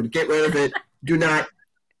burn it or to get rid of it. Do not.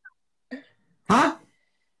 Huh?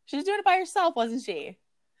 She was doing it by herself, wasn't she?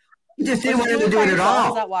 She just didn't want to do it at all.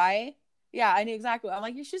 Is that why? Yeah, I knew exactly. I'm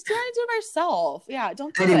like, she's trying to do it by herself. Yeah,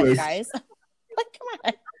 don't do it, guys. Like, come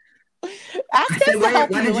on. Ask us to help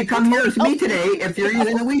you. Why did you come here to me today if you're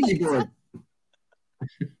using the Ouija board?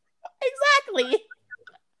 Exactly.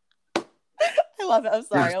 I love it. I'm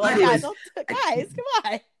sorry. I'm like, guys, come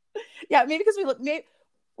on. Yeah, maybe because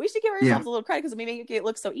we should give ourselves a little credit because we make it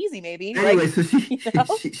look so easy. Maybe. Anyway, so she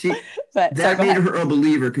that made her a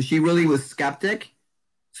believer because she really was skeptic.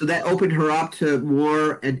 So that opened her up to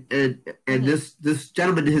more. And this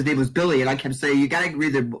gentleman, his name was Billy, and I kept saying, you got to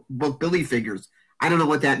read the book Billy Figures. I don't know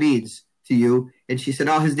what that means to you. And she said,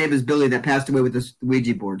 oh, his name is Billy that passed away with this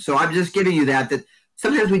Ouija board. So I'm just giving you that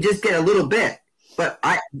sometimes we just get a little bit. But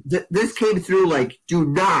this came through like, do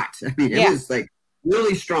not. I mean, it was like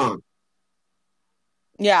really strong.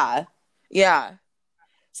 Yeah. Yeah.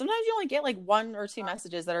 Sometimes you only get like 1 or 2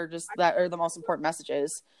 messages that are the most important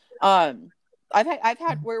messages. I've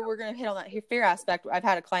had where we're going to hit on that fear aspect. I've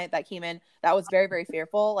had a client that came in that was very, very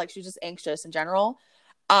fearful. Like she was just anxious in general.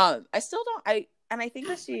 I still don't, and I think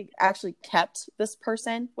that she actually kept this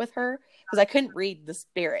person with her because I couldn't read the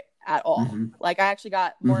spirit at all. Mm-hmm. Like I actually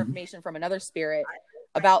got more information from another spirit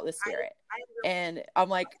about the spirit. And I'm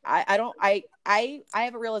like, I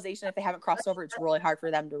have a realization if they haven't crossed over, it's really hard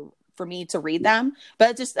for me to read them,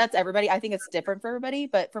 but that's everybody. I think it's different for everybody.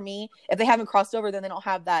 But for me, if they haven't crossed over, then they don't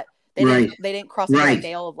have that. They didn't cross over that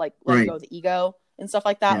veil of like letting go of the ego and stuff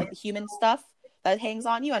like that, like the human stuff that hangs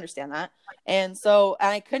on. You understand that? And so,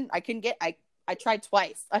 and I tried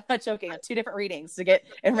twice. I'm not joking. On 2 different readings to get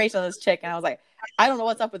information on this chick, and I was like, I don't know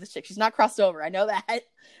what's up with this chick. She's not crossed over. I know that,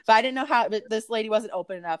 but I didn't know how. But this lady wasn't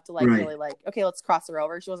open enough to really like, okay, let's cross her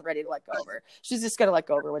over. She wasn't ready to let go over. She's just gonna let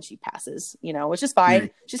go over when she passes, which is fine.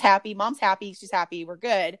 Right. She's happy. Mom's happy. She's happy. We're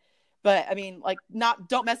good. But I mean, like,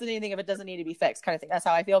 don't mess with anything if it doesn't need to be fixed, kind of thing. That's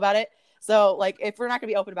how I feel about it. So, like, if we're not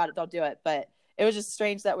gonna be open about it, don't do it. But it was just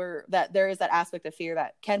strange that there is that aspect of fear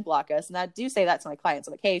that can block us, and I do say that to my clients.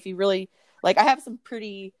 I'm like, hey, if you really like, I have some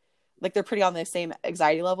pretty. Like they're pretty on the same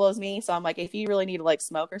anxiety level as me. So I'm like, if you really need to like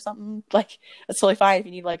smoke or something, like that's totally fine. If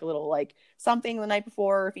you need like a little like something the night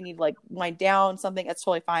before, if you need like wind down something, that's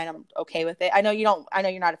totally fine. I'm okay with it. I know you're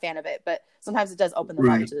not a fan of it, but sometimes it does open them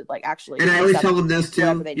up to like actually. And I always tell them this too.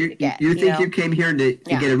 You think you came here to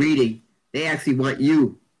get a reading. They actually want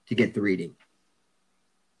you to get the reading.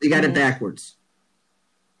 They got it backwards.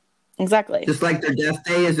 Exactly. Just like their death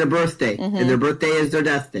day is their birthday and their birthday is their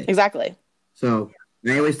death day. Exactly. So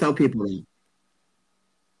I always tell people that.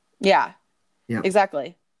 Yeah.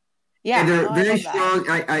 Exactly. Yeah. And they're very strong.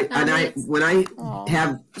 When I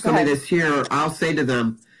have somebody that's here, I'll say to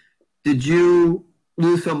them, did you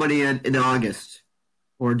lose somebody in August?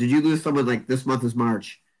 Or did you lose someone like this month is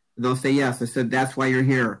March? And they'll say yes. I said, that's why you're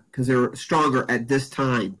here. Because they're stronger at this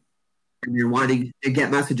time. And you're wanting to get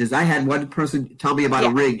messages. I had one person tell me about a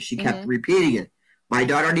ring. She kept repeating it. My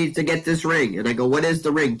daughter needs to get this ring. And I go, what is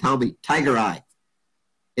the ring? Tell me. Tiger eye.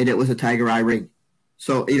 And it was a tiger eye ring.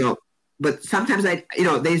 So, but sometimes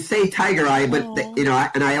they say tiger eye, but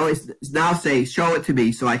and I always now say, show it to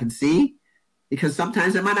me so I can see, because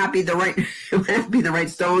sometimes it might not be the right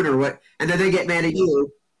stone or what. And then they get mad at you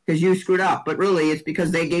because you screwed up. But really it's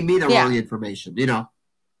because they gave me the wrong information, It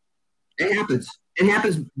happens. It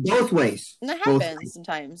happens both ways. And that happens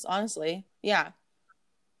sometimes, honestly. Yeah.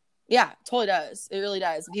 Yeah, totally does. It really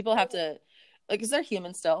does. People have to, like, because they're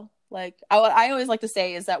human still. Like I always like to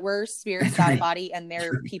say is that we're spirits out of body and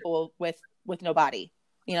they're people with no body,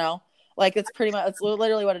 Like it's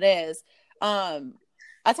literally what it is.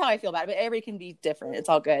 That's how I feel about it. But everybody can be different. It's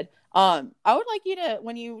all good. I would like you to,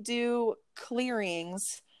 when you do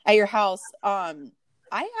clearings at your house, I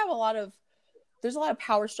have there's a lot of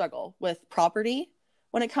power struggle with property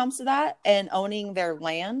when it comes to that and owning their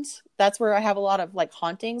land. That's where I have a lot of like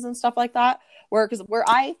hauntings and stuff like that. Because where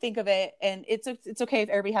I think of it, and it's okay if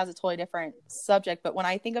everybody has a totally different subject, but when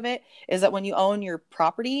I think of it, is that when you own your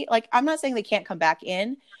property, like I'm not saying they can't come back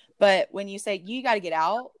in, but when you say you got to get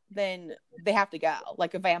out, then they have to go,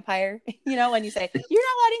 like a vampire. When you say you're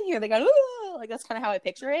not allowed in here, they go, ooh, like that's kind of how I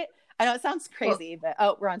picture it. I know it sounds crazy,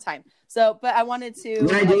 but we're on time. So, but I wanted to.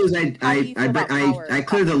 What I do is I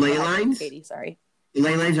clear the ley lines. Katie, sorry. The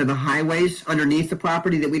ley lines are the highways underneath the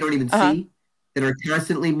property that we don't even see, that are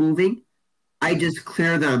constantly moving. I just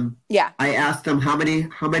clear them. Yeah. I ask them how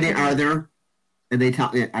many are there, and they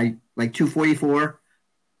tell me I like 244.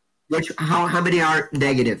 How many are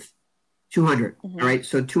negative? 200. All right.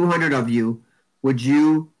 So 200 of you, would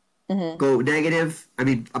you go negative? I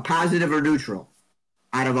mean, a positive or neutral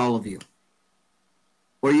out of all of you,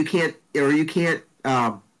 or you can't.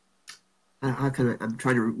 How can I'm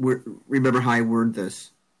trying to remember how I word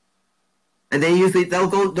this. And they'll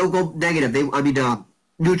go negative.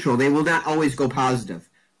 Neutral. They will not always go positive.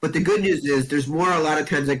 But the good news is there's a lot of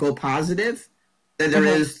times that go positive than there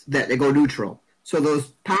is that they go neutral. So those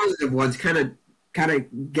positive ones kind of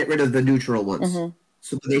get rid of the neutral ones.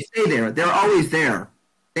 So they stay there. They're always there.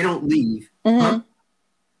 They don't leave. Huh?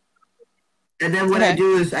 And then what I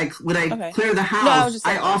do is when I clear the house,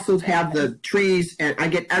 I also have the trees, and I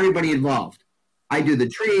get everybody involved. I do the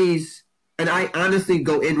trees, and I honestly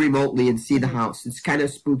go in remotely and see the house. It's kind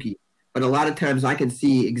of spooky, but a lot of times I can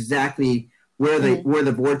see exactly where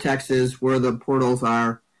the vortex is, where the portals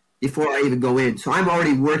are, before I even go in. So I'm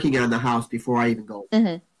already working on the house before I even go.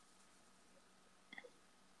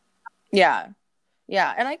 Yeah.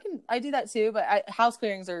 Yeah, and I do that too, but house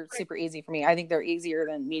clearings are super easy for me. I think they're easier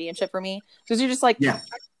than mediumship for me because you're just like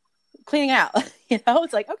cleaning out.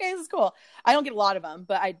 It's like, okay, this is cool. I don't get a lot of them,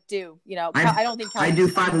 but I do. I don't think I do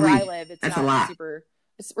 5 a week. Where I live, it's That's not a lot. super.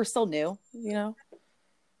 We're still new,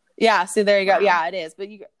 Yeah, so there you go. Yeah, it is. But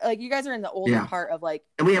you guys are in the older part of like,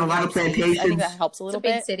 and we have a lot of plantations. I think that helps a little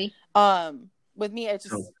bit. Big city. With me, it's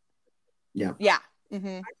just yeah,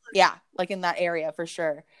 like in that area for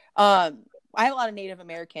sure. I have a lot of Native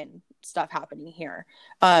American stuff happening here.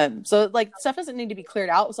 So like stuff doesn't need to be cleared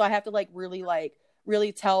out. So I have to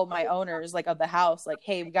really tell my owners of the house,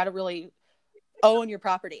 hey, we got to really own your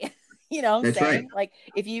property. That's saying? Right.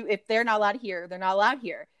 If they're not allowed here, they're not allowed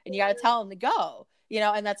here. And you got to tell them to go,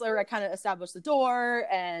 and that's where I kind of established the door.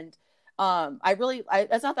 And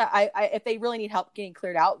that's not that if they really need help getting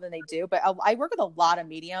cleared out, then they do. But I work with a lot of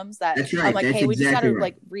mediums that I'm like, hey, we just got to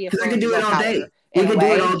reaffirm. I can do it all day. We can do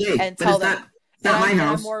it all day, and tell them. It's not my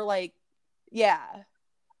house. I'm more like, yeah,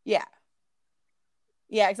 exactly.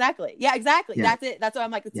 Yeah, exactly. Yeah. That's it. That's why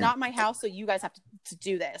I'm like, it's not my house, so you guys have to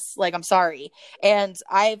do this. I'm sorry. And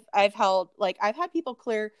I've had people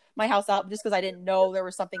clear my house out just because I didn't know there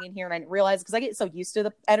was something in here, and I didn't realize, because I get so used to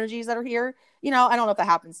the energies that are here. I don't know if that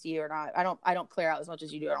happens to you or not. I don't clear out as much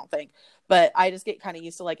as you do, I don't think. But I just get kind of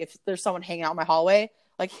used to if there's someone hanging out in my hallway,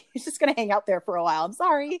 he's just gonna hang out there for a while. I'm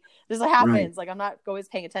sorry, this happens. Right. I'm not always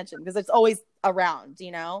paying attention because it's always around,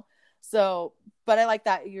 So, but I like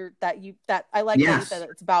that that you said that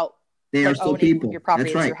it's about they are still people. Your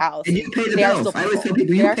property is your house, and you pay the bills. I always tell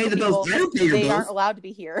people you pay the bills. I don't pay your bills. They aren't allowed to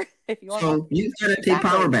be here if you want. So you gotta take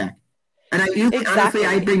power back. And honestly,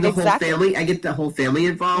 I bring the whole family. I get the whole family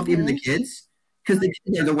involved, even the kids, because the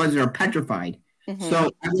kids are the ones that are petrified.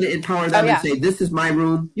 So I'm going to empower them and say, "This is my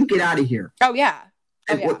room. You get out of here." Oh yeah.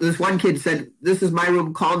 And this one kid said, "This is my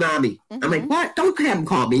room. Call Nami." I'm like, "What? Don't have him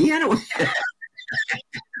call me. I don't." It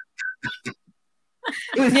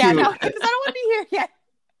was cute. No, because I don't want to be here yet.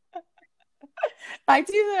 I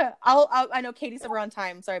do I know Katie said we're on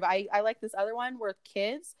time. Sorry, but I like this other one where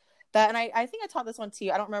kids and I think I taught this one to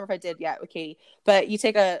you. I don't remember if I did yet with Katie, but you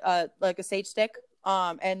take a sage stick.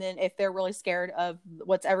 And then if they're really scared of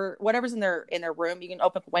whatever's in their room, you can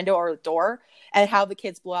open up a window or a door and have the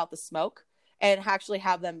kids blow out the smoke and actually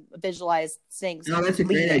have them visualize things. No, that's a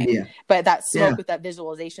great idea. But that smoke with that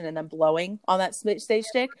visualization and then blowing on that sage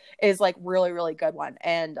stick is really, really good one.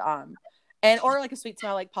 And or a sweet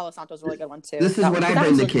smell like Palo Santo is a really good one too. This is what I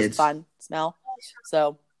bring the kids. Fun smell.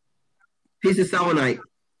 So piece of selenite.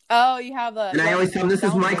 Oh, you have a. And I always tell them this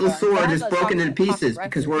is Michael's sword. It's broken into pieces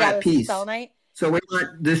because we're at peace. Selenite. So we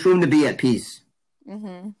want this room to be at peace.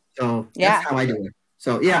 So that's how I do it.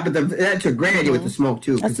 So but that's a great idea with the smoke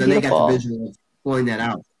too, because then they got the visual of blowing that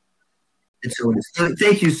out. And so it is.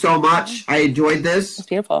 Thank you so much. I enjoyed this. It's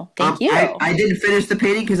beautiful. Thank you. I didn't finish the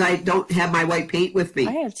painting because I don't have my white paint with me.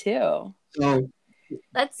 I have too. So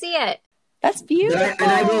Let's see it. That's beautiful. and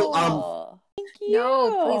I will. Thank you.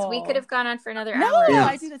 No, please. We could have gone on for another No, hour. Yeah.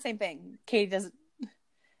 I do the same thing. Katie doesn't.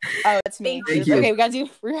 Oh, that's me. Thank you. Okay, we gotta do.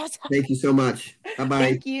 Thank you so much. Bye bye.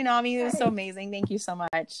 Thank you, Nami. It was so amazing. Thank you so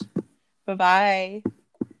much. Bye-bye.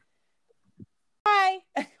 Bye.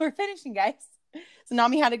 We're finishing, guys. So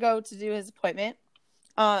Nami had to go to do his appointment.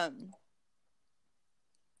 Can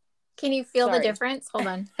you feel Sorry. the difference? Hold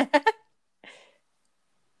on.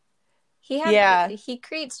 He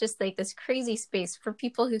creates just like this crazy space for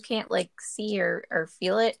people who can't like see or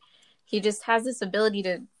feel it. He just has this ability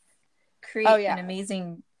to create an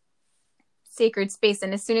amazing sacred space,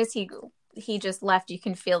 and as soon as he just left, you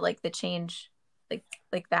can feel like the change,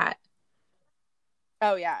 like that.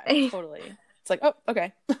 Oh yeah, totally. It's like, oh,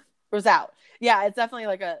 okay. It was out. Yeah, it's definitely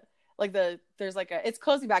it's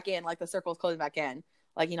closing back in, like the circle's closing back in.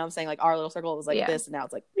 Like, you know what I'm saying? Like our little circle was like this, and now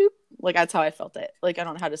it's like bloop. Like that's how I felt it. Like I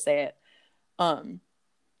don't know how to say it. But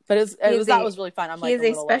that was really fun. I'm like, he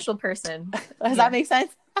is a special person. Does that make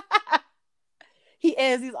sense? He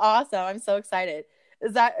is. He's awesome. I'm so excited.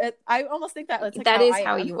 Is that? I almost think that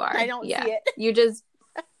how you are. I don't see it. You just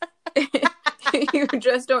you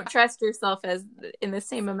just don't trust yourself as in the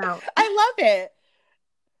same amount. I love it.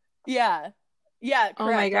 Yeah. Correct.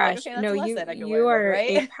 Oh my gosh! Like, okay, no, you are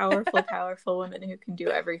a powerful woman who can do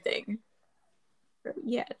everything.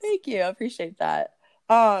 Yes. Thank you. I appreciate that.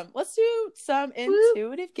 Let's do some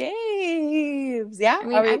intuitive games. Yeah. I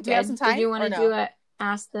mean, do you have some time? Do you want to do it?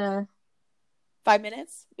 Ask the 5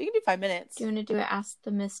 minutes? We can do 5 minutes. Do you want to do it? Ask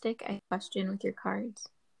the mystic a question with your cards.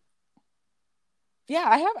 Yeah,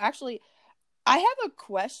 I have a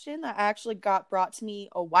question that actually got brought to me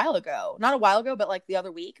a while ago. Not a while ago, but like the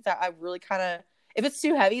other week that I really kind of, if it's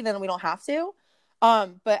too heavy, then we don't have to.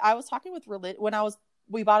 But I was talking with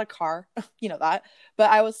we bought a car, you know that, but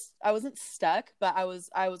I wasn't stuck, but I was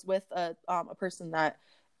with a person that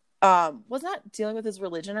was not dealing with his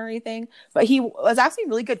religion or anything, but he was asking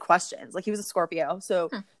really good questions. Like he was a Scorpio, so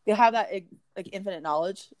they have that like infinite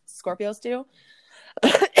knowledge. Scorpios do.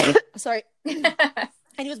 Sorry.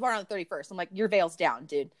 And he was born on the 31st. I'm like, your veil's down,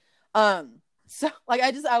 dude. So like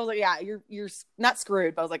I was like, yeah, you're not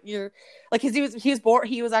screwed, but I was like, you're like, cause he was born,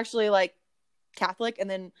 he was actually like Catholic, and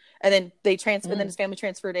then they transferred, and then his family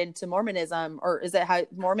transferred into Mormonism, or is it how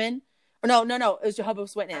Mormon? Or no, it was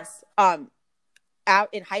Jehovah's Witness.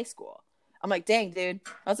 Out in high school. I'm like, dang, dude,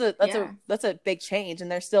 that's a big change, and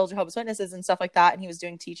there's still Jehovah's Witnesses and stuff like that, and he was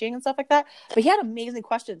doing teaching and stuff like that. But he had amazing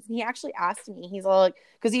questions, and he actually asked me. He's like,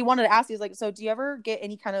 because he wanted to ask. He was like, so do you ever get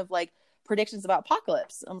any kind of like predictions about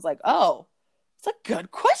apocalypse? I was like, oh, it's a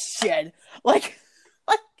good question. Like,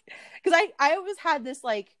 because I always had this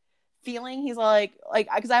like feeling. He's like,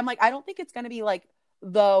 because I'm like, I don't think it's gonna be like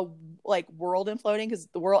the like world imploding, because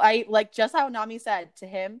the world, I like just how Nami said to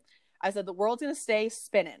him. I said, the world's going to stay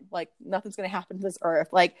spinning. Like, nothing's going to happen to this earth.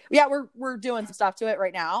 Like, yeah, we're doing some stuff to it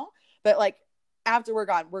right now. But, like, after we're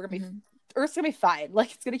gone, we're going to be, Earth's going to be fine.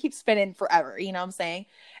 Like, it's going to keep spinning forever. You know what I'm saying?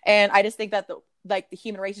 And I just think that, the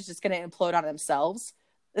human race is just going to implode on themselves.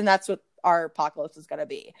 And that's what our apocalypse is going to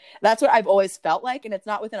be. That's what I've always felt like. And it's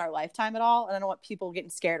not within our lifetime at all. And I don't want people getting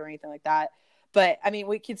scared or anything like that. But, I mean,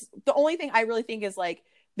 the only thing I really think is, like,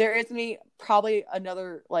 there is going to be probably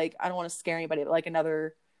another, like, I don't want to scare anybody, but, like,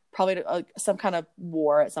 another... probably some kind of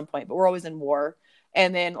war at some point, but we're always in war.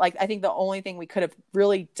 And then like, I think the only thing we could have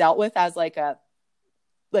really dealt with as like a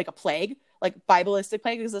plague, like Bibleistic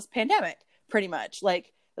plague, is this pandemic, pretty much.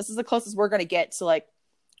 Like this is the closest we're going to get to like,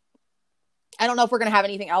 I don't know if we're going to have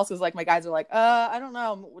anything else. Cause like my guys are like, I don't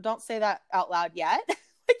know. Don't say that out loud yet.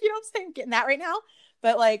 Like, you know what I'm saying? I'm getting that right now.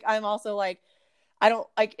 But like, I'm also like, I don't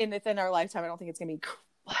like within our lifetime, I don't think it's going to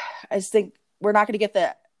be, I just think we're not going to get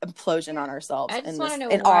the implosion on ourselves in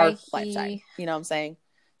our lifetime. You know what I'm saying?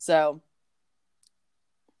 So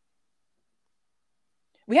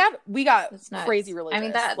we got crazy religious. I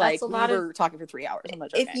mean, that's a lot. We were talking for 3 hours. I'm not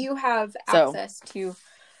joking. If you have access to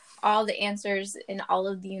all the answers in all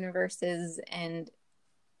of the universes and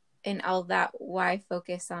all of that, why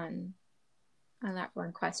focus on that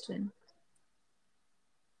one question?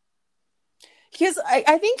 Because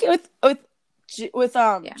I think with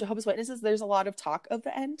Jehovah's Witnesses, there's a lot of talk of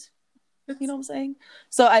the end. You know what I'm saying?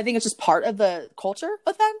 So I think it's just part of the culture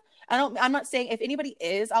with them. I'm not saying, if anybody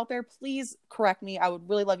is out there, please correct me. I would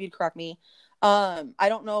really love you to correct me. I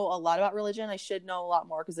don't know a lot about religion. I should know a lot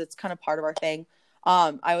more because it's kind of part of our thing.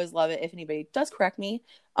 I always love it if anybody does correct me.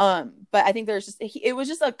 But I think there's just, it was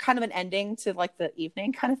just a kind of an ending to like the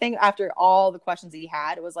evening kind of thing. After all the questions he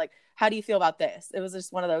had, it was like, how do you feel about this? It was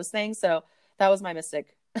just one of those things. So that was my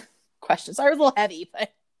mystic question. Sorry, it was a little heavy,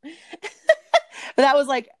 but but that was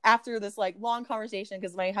like after this like long conversation,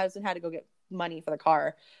 because my husband had to go get money for the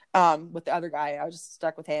car with the other guy. I was just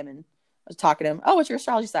stuck with him and I was talking to him. Oh, what's your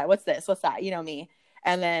astrology sign? What's this? What's that? You know me.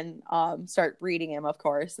 And then start reading him, of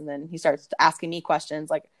course. And then he starts asking me questions,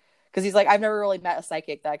 like, because he's like, I've never really met a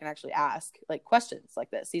psychic that I can actually ask like questions like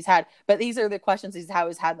this. But these are the questions he's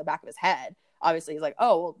always had in the back of his head. Obviously, he's like,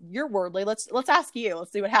 oh, well, you're worldly. Let's ask you.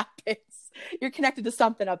 Let's see what happens. You're connected to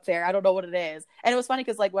something up there. I don't know what it is. And it was funny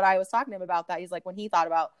because like when I was talking to him about that, he's like, when he thought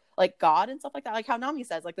about like God and stuff like that, like how Nami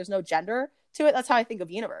says, like there's no gender to it. That's how I think of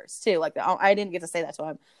universe too. Like I didn't get to say that to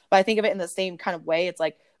him, but I think of it in the same kind of way. It's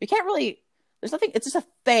like we can't really. There's nothing. It's just a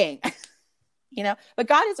thing, you know. But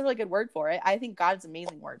God is a really good word for it. I think God's an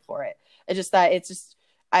amazing word for it. It's just that it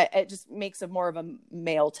just makes a more of a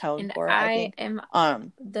male tone And for it. I think.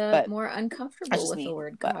 am more uncomfortable with the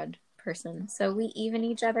word God person, so we even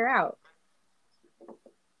each other out.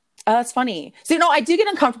 That's funny. So I do get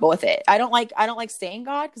uncomfortable with it. I don't like saying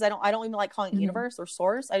God because I don't even like calling it universe or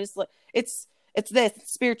source. I just like it's this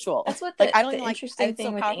spiritual. That's what I don't even interesting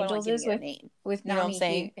thing with angels is with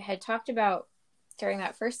Nami. He had talked about during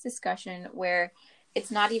that first discussion where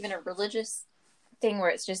it's not even a religious thing,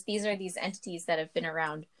 where it's just these are these entities that have been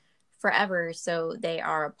around forever, so they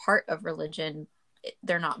are a part of religion.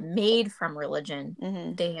 They're not made from religion.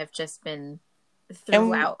 Mm-hmm. They have just been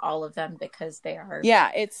throughout all of them because they are.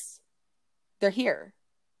 Yeah, they're here.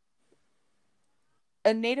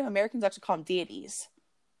 And Native Americans actually call them deities.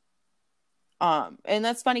 And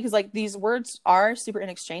that's funny because like these words are super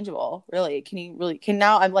interchangeable. Really,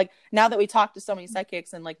 now I'm like, now that we talk to so many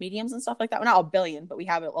psychics and like mediums and stuff like that, well, not a billion, but we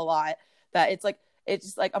have it a lot, that it's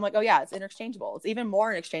just like, I'm like, oh yeah, it's interchangeable. It's even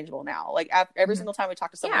more interchangeable now. Like every single time we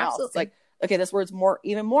talk to someone else, it's like, okay, this word's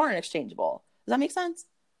even more interchangeable. Does that make sense?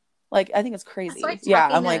 Like, I think it's crazy. Yeah,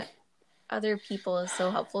 I'm like, other people is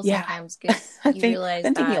so helpful sometimes because you realize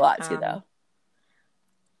I'm thinking a lot too, though.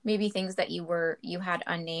 Maybe things that you had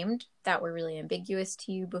unnamed that were really ambiguous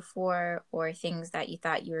to you before, or things that you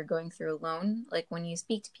thought you were going through alone. Like when you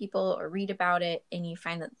speak to people or read about it and you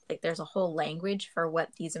find that like there's a whole language for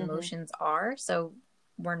what these emotions are. So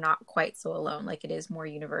we're not quite so alone. Like it is more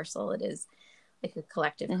universal. It is like a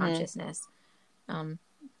collective consciousness.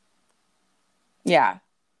 Yeah.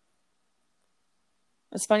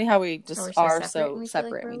 It's funny how we just are so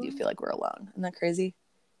separate and we do feel like we're alone. Isn't that crazy?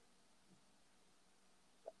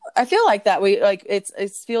 I feel like that we like it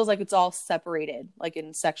feels like it's all separated, like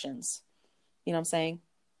in sections. You know what I'm saying?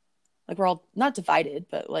 Like we're all not divided,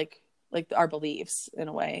 but like our beliefs in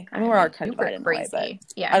a way. I mean, we're all kind of divided in a way, but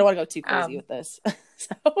yeah. I don't want to go too crazy with this.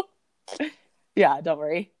 So yeah, don't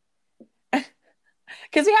worry.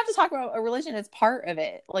 Because we have to talk about a religion. It's part of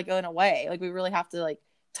it, like in a way. Like we really have to like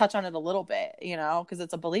touch on it a little bit, you know, because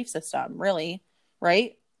it's a belief system, really,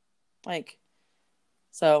 right? Like,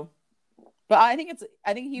 so. But I think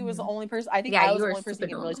he was the only person. I think I was the only person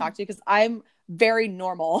he can really talk to because I'm very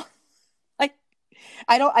normal. Like,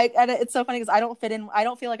 it's so funny because I don't fit in. I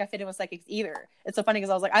don't feel like I fit in with psychics either. It's so funny because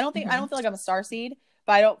I was like, I don't feel like I'm a starseed,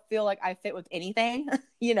 but I don't feel like I fit with anything.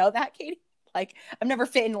 You know that, Katie? Like, I've never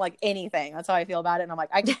fit in like anything. That's how I feel about it. And I'm like,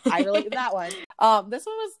 I relate to that one. This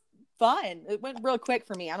one was fun. It went real quick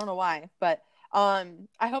for me. I don't know why, but I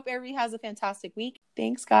hope everybody has a fantastic week.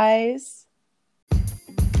 Thanks, guys.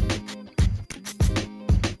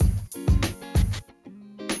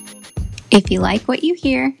 If you like what you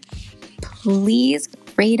hear, please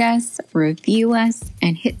rate us, review us,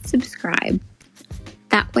 and hit subscribe.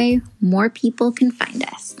 That way, more people can find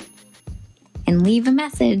us. And leave a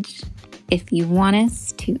message if you want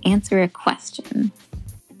us to answer a question.